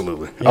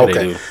 Absolutely. Yeah, they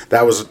okay. do.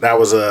 That was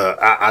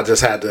I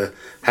just had to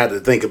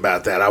think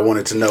about that. I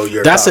wanted to know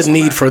your That's thoughts a on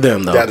need that. for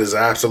them, though. That is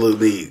an absolute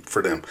need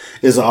for them.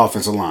 Is the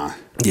offensive line.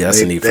 Yeah,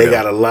 that's a need for They them.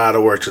 got a lot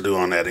of work to do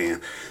on that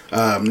end.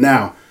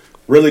 Now,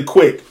 really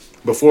quick,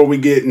 before we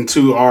get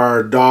into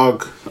our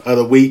dog of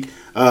the week,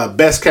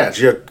 best catch,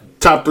 your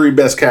top 3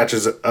 best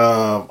catches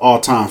of all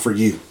time for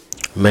you.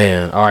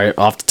 Man, all right.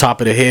 Off the top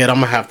of the head, I'm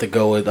gonna have to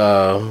go with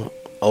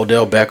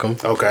Odell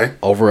Beckham Okay.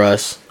 over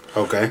us.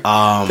 Okay.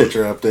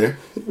 Picture up there.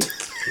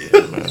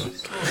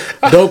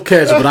 Dope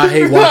catch, but I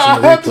hate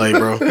watching the replay,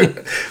 bro.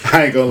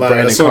 I ain't gonna lie.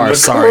 Brandon that's one of Carr, the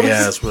sorry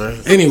coolest. ass, bro.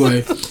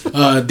 Anyway,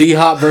 D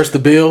Hop versus the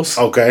Bills.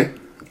 Okay.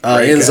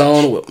 Great End catch.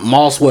 zone with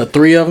Moss. What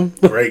 3 of them?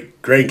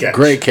 Great catch.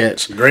 Great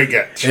catch. Great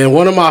catch. And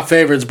one of my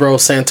favorites, bro,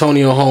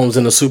 Santonio Holmes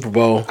in the Super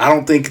Bowl. I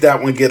don't think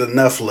that one get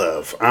enough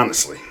love,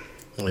 honestly.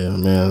 Yeah,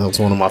 man, that was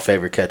one of my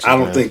favorite catches. I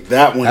don't man. think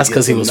that one. That's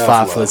because he was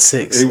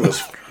 5'6". He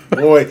was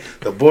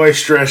the boy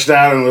stretched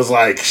out and was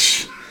like,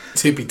 shh.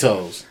 Tippy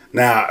toes.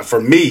 Now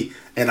for me,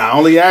 and I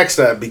only ask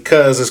that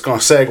because it's gonna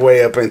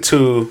segue up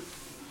into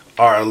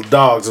our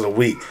dogs of the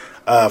week.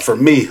 For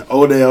me,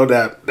 Odell,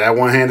 that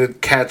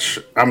one-handed catch.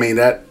 I mean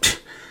that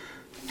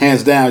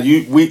hands down.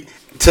 We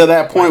to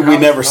that point we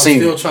never seen.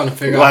 I'm still it. trying to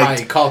figure Like, out how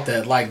he caught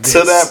that like this.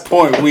 To that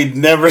point, we'd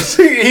never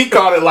seen. He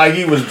caught it like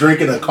he was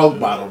drinking a Coke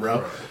bottle,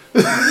 bro.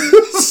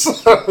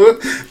 So,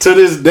 to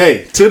this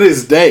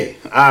day,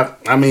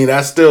 I mean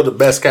that's still the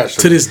best catch.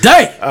 To this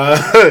day.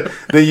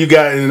 Then you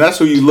got, and that's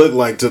who you look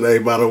like today,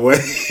 by the way.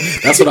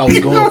 That's what I was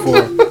going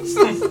for.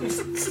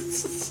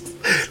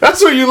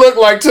 That's what you look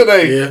like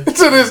today. Yeah.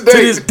 To this day. To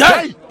this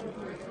day.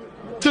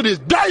 To this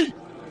day.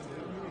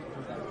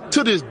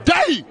 To this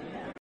day.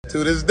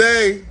 To this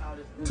day.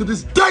 To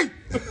this day.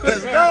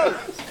 Let's go.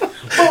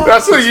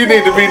 That's what you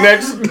need to be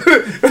next.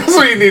 That's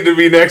what you need to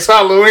be next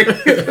Halloween.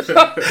 David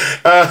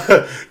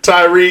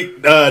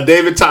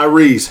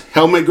Tyree's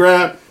helmet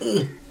grab.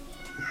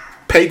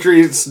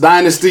 Patriots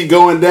dynasty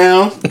going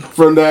down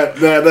from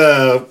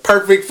that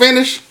perfect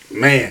finish.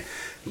 Man,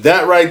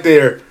 that right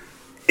there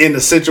in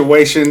the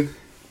situation,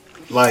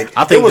 like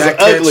I think it was that an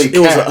catch, ugly. it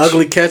was an catch.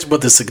 ugly catch,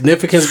 but the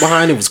significance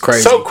behind it was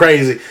crazy. So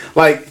crazy.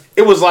 Like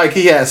it was like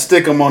he had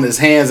Stickum on his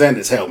hands and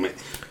his helmet.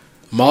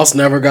 Moss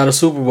never got a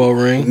Super Bowl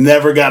ring.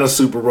 Never got a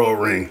Super Bowl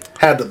ring.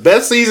 Had the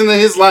best season of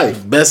his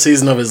life. Best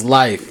season of his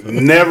life.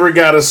 Never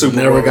got a Super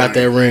Bowl ring. Never got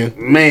that ring.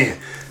 Man,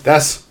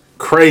 that's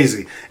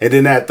crazy. And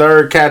then that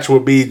third catch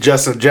would be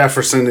Justin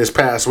Jefferson this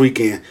past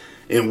weekend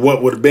in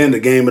what would have been the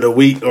game of the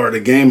week or the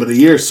game of the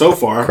year so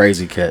far.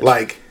 Crazy catch.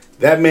 Like,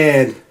 that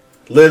man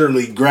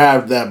literally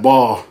grabbed that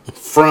ball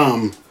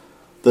from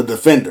the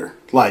defender.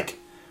 Like,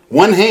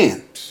 one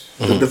hand.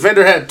 The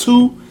defender had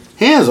two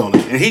hands on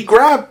it, and he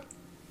grabbed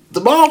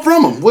the ball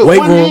from him with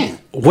one hand.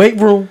 Weight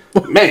room.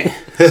 Man.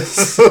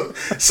 So,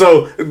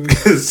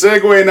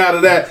 segueing out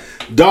of that,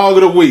 dog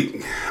of the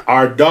week.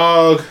 Our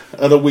dog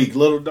of the week.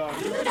 Little dog.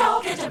 Do the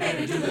dog catcher,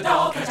 baby. Do the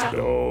dog catcher.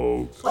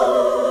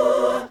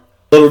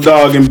 Little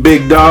dog and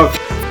big dog.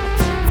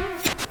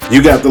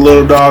 You got the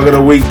little dog of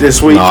the week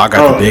this week. No, I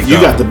got the big dog. You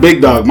got the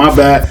big dog. My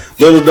bad.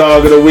 Little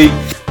dog of the week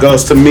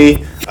goes to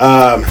me.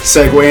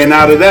 Segueing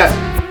out of that,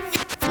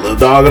 little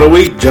dog of the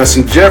week,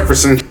 Justin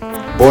Jefferson.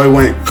 Boy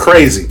went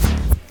crazy.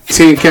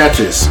 10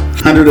 catches,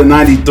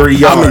 193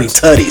 yards. How many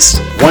tutties?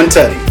 One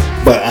tutty,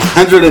 but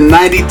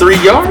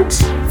 193 yards?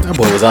 That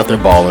boy was out there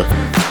balling.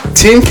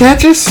 10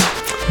 catches?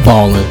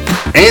 Balling.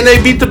 And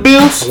they beat the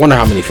Bills? I wonder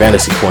how many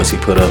fantasy points he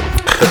put up.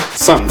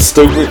 Something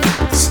stupid,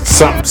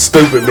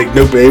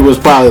 McNoopy. It was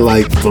probably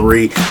like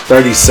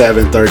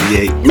 37,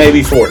 38,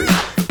 maybe 40.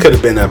 Could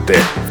have been up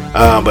there.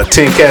 But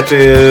 10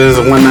 catches,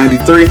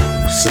 193.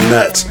 It's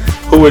nuts.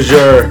 Who was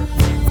your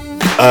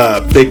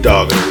big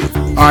dog of the week?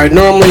 All right,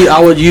 normally I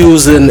would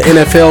use an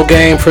NFL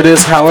game for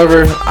this.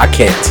 However, I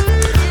can't.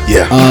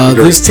 Yeah.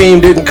 This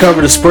team didn't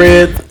cover the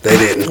spread. They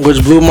didn't.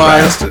 Which blew my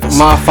Bastards.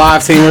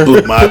 5-teamer.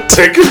 Blew my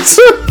tickets.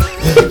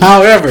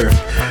 However,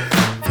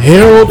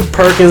 Harold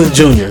Perkins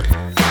Jr.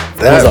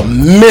 was a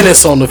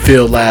menace on the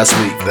field last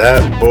week.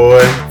 That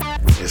boy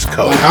is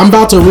cold. I'm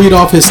about to read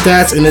off his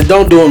stats, and it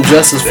don't do him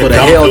justice for the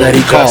hell that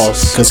he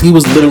caused, because he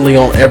was literally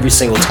on every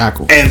single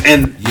tackle.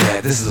 And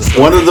Yeah, this is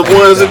a one of the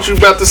ones that you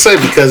about to say,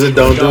 because it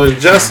don't do it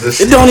justice.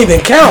 It don't even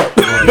count.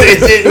 It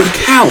didn't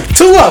count.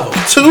 Two of them.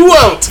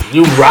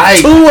 You right.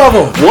 Two of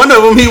them. One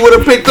of them he would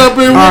have picked up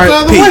and went the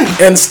other way.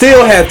 And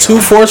still had 2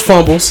 forced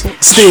fumbles.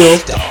 Still,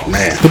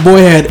 Man. the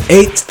boy had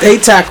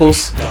eight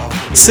tackles.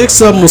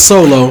 6 of them was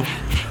solo.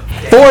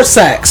 4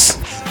 sacks.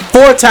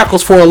 4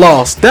 tackles for a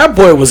loss. That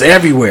boy was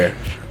everywhere.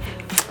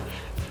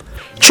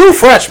 True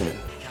freshman.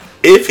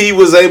 If he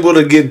was able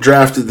to get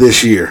drafted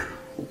this year,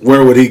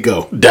 where would he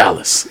go?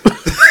 Dallas.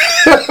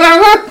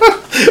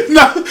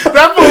 No,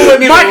 that boy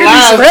wouldn't even Mike, you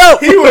need some last.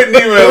 help. He wouldn't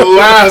even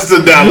last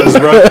to Dallas,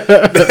 bro.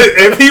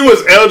 If he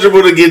was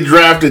eligible to get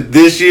drafted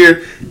this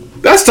year,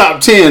 that's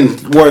top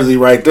 10 worthy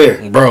right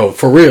there. Bro,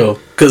 for real.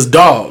 Because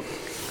dog.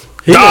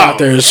 He got out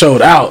there and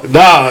showed out.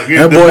 Dog,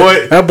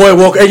 That boy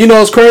woke. And you know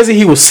what's crazy?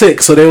 He was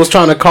sick, so they was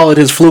trying to call it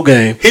his flu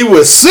game. he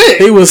was sick.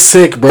 He was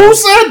sick, bro. Who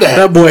said that?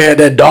 That boy had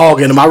that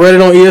dog in him. I read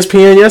it on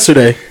ESPN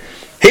yesterday.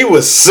 He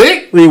was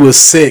sick? He was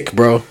sick,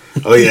 bro.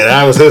 Oh, yeah,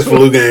 that was his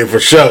flu game for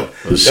sure.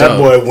 sure. That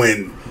boy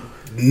went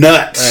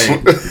nuts.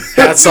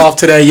 Hats off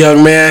to that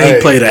young man. Hey.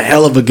 He played a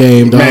hell of a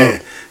game, dog.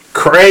 Man,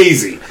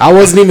 crazy. I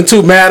wasn't even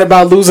too mad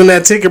about losing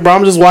that ticket, bro.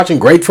 I'm just watching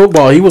great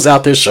football. He was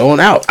out there showing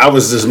out. I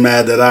was just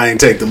mad that I ain't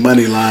take the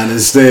money line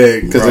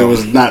instead because it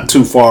was not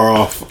too far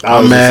off. I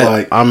I'm was mad. just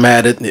like, I'm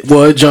mad at it.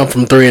 Well, it jumped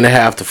from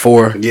 3.5 to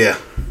 4. yeah,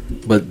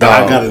 But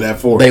I dog, got it at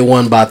 4. They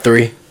won by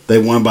 3. They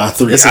won by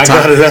 3. It's a I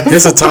got it at time.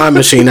 It's a time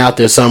machine out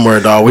there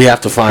somewhere, dog. We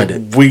have to find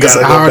it. We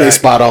gotta go How are they back.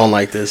 spot on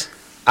like this?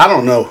 I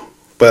don't know,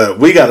 but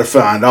we got to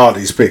find all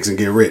these picks and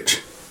get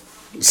rich.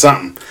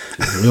 Something.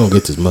 You don't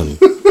get this money.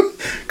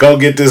 Go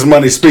get this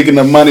money. Speaking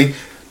of money,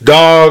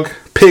 dog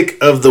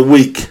pick of the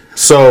week.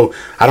 So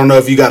I don't know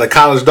if you got a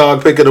college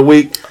dog pick of the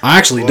week. I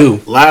actually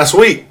do. Last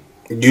week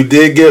you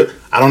did get.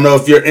 I don't know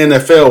if your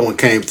NFL one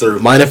came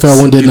through. My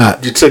NFL one did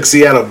not. You took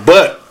Seattle,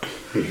 but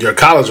your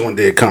college one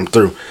did come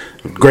through.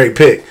 Great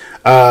pick.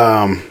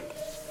 Both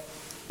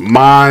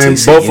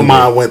of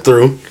mine went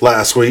through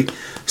last week.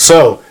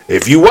 So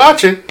if you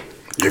watching,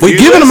 if We you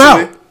giving them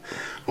listening, out.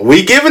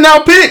 We giving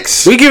out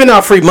picks. We giving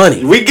out free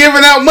money. We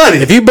giving out money.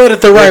 If you bet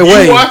it the right If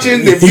way, you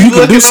watching, if you you can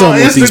looking do on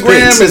something with these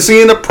Instagram picks. and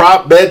seeing the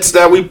prop bets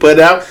that we put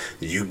out,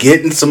 you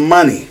getting some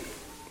money.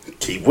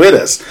 Keep with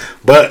us.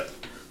 But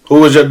who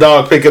was your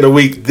dog pick of the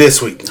week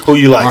this week? Who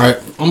you like? All right,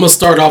 I'm gonna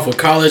start off with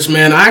college,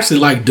 man. I actually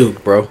like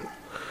Duke, bro.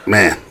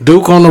 Man,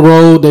 Duke on the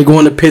road. They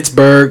going to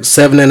Pittsburgh.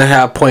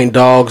 7.5 point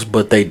dogs,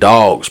 but they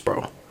dogs,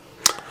 bro.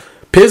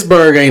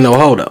 Pittsburgh ain't no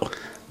hoe though.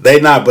 they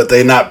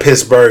not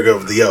Pittsburgh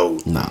of the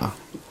old. Nah,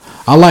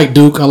 I like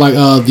Duke. I like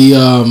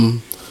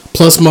the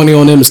plus money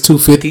on them is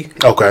 250.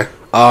 Okay.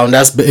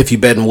 That's if you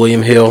betting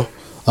William Hill.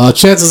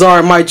 Chances are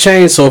it might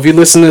change. So if you're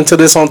listening to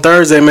this on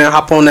Thursday, man,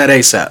 hop on that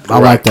ASAP. I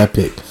like that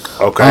pick.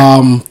 Okay.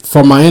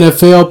 For my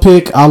NFL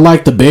pick, I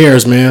like the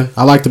Bears, man.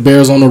 I like the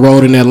Bears on the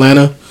road in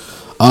Atlanta.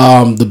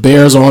 The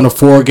Bears are on a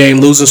 4-game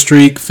losing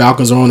streak.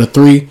 Falcons are on a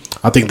 3.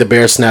 I think the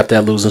Bears snapped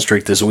that losing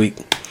streak this week.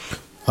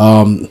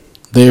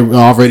 They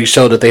already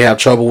showed that they have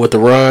trouble with the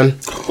run.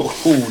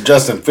 Ooh,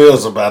 Justin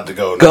Fields about to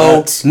go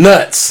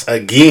nuts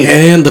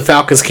again. And the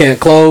Falcons can't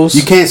close.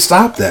 You can't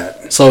stop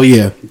that. So,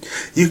 yeah.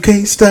 You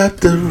can't stop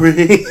the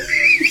rain.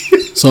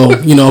 So,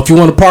 if you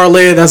want to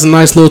parlay it, that's a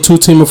nice little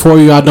two-teamer for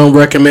you. I don't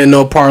recommend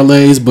no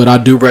parlays, but I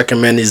do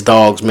recommend these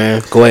dogs,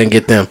 man. Go ahead and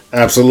get them.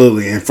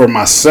 Absolutely. And for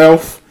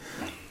myself,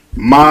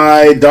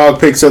 my dog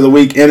picks of the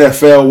week,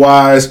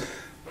 NFL-wise,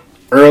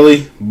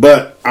 early,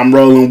 but I'm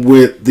rolling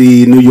with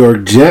the New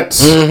York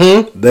Jets.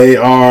 Mm-hmm. They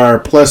are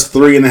plus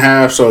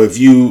 3.5. So if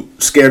you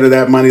scared of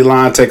that money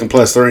line, take them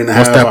plus 3.5.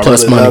 What's that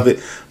plus money? Love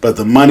it. But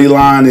the money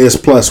line is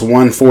plus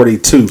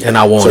 142. And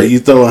I want so it. you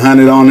throw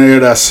 100 on there,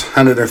 that's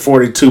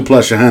 142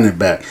 plus your 100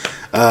 back.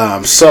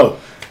 So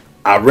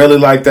I really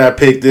like that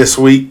pick this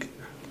week.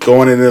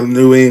 Going into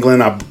New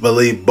England, I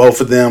believe both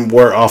of them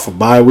were off of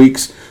bye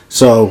weeks.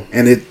 So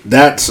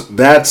that's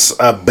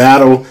a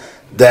battle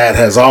that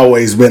has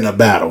always been a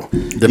battle.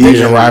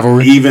 Division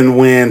rivalry. Even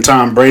when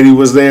Tom Brady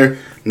was there,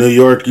 New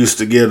York used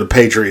to give the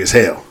Patriots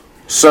hell.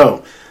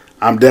 So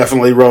I'm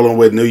definitely rolling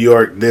with New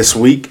York this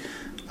week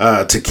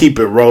to keep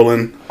it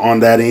rolling on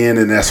that end.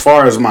 And as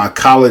far as my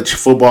college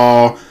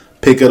football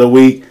pick of the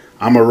week,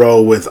 I'm going to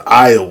roll with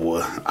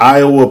Iowa.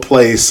 Iowa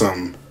plays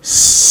some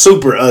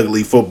super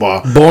ugly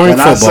football. Boring football. When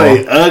I say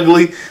football.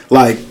 ugly,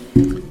 like,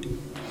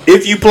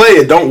 if you play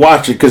it, don't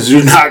watch it because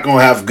you're not going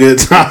to have a good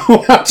time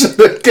watching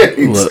the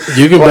games. Look,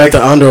 you can bet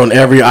the under on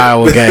every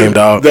Iowa game,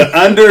 dog. The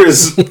under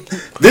is,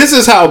 this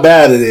is how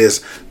bad it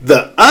is.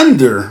 The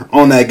under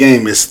on that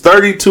game is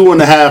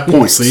 32.5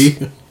 points. See?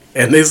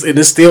 And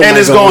it's still And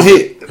it's going to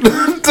hit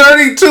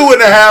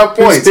 32.5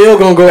 points. It's still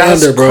going to go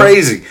That's under, bro.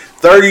 Crazy.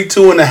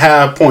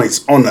 32.5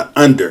 points on the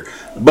under.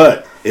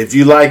 But if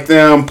you like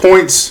them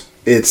points,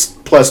 it's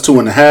plus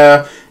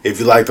 2.5. If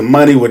you like the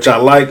money, which I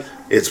like,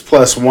 it's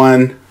plus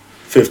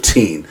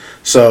 115.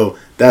 So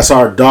that's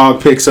our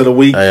dog picks of the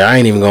week. Hey, I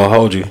ain't even going to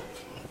hold you.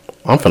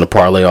 I'm finna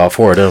parlay all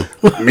four of them.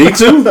 Me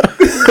too. Me too.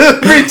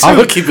 I'm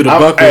gonna keep it a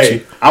buck with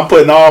you. I'm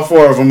putting all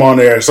four of them on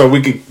there so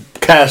we can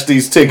cash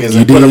these tickets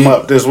and put them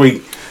up this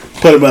week.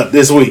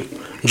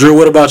 Drew,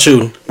 what about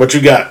you? What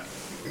you got?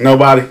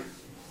 Nobody?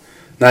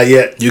 Not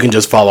yet. You can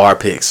just follow our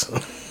picks.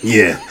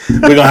 Yeah. We're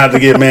going to have to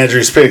get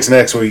Mandry's picks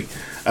next week.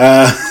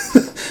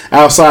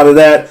 Outside of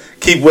that,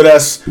 keep with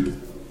us.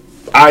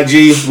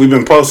 IG, we've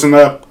been posting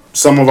up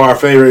some of our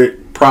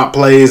favorite prop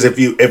plays.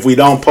 If we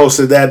don't post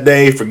it that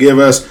day, forgive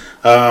us.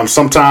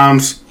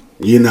 Sometimes,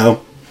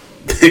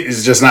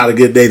 it's just not a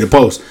good day to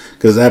post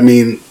because that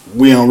means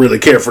we don't really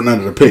care for none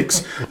of the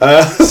picks.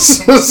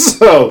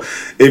 So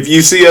if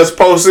you see us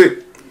post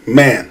it,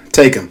 man,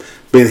 take them.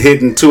 Been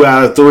hitting 2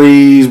 out of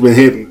 3s. Been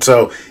hitting.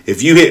 So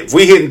if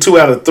we hitting 2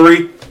 out of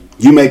 3,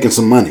 you making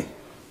some money.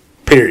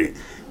 Period.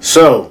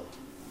 So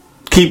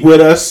keep with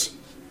us.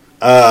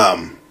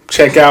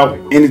 Check out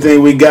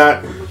anything we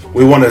got.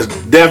 We want to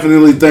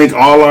definitely thank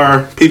all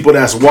our people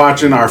that's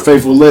watching, our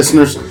faithful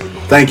listeners.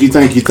 Thank you.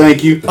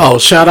 Oh,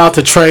 shout out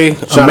to Trey.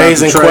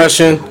 Amazing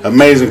question.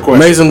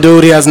 Amazing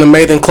dude. He has an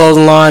amazing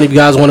closing line. If you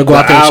guys want to go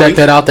out there and check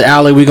that out, the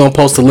alley, we're going to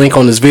post a link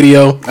on this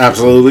video.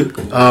 Absolutely.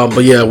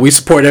 But yeah, we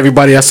support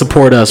everybody that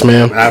support us,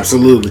 man.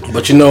 Absolutely.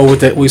 But you know what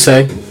that we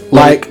say?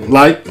 Like,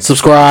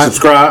 subscribe,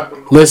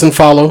 listen,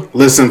 follow,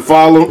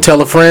 tell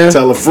a friend,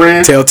 tell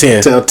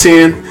 10,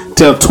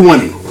 tell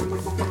 20.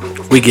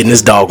 We getting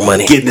this dog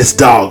money. You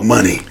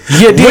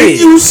did. When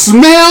you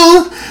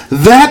smell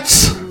that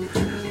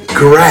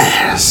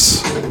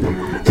grass,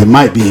 it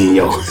might be in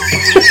your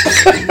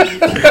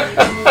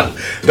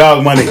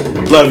dog money.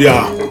 Love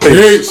y'all.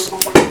 Peace.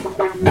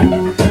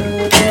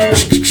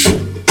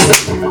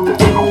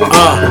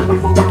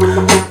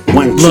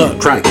 1, 2,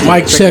 Look,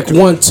 mic check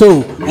 1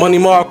 2. Money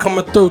Mark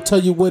coming through. Tell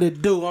you what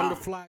it do. I'm the fly.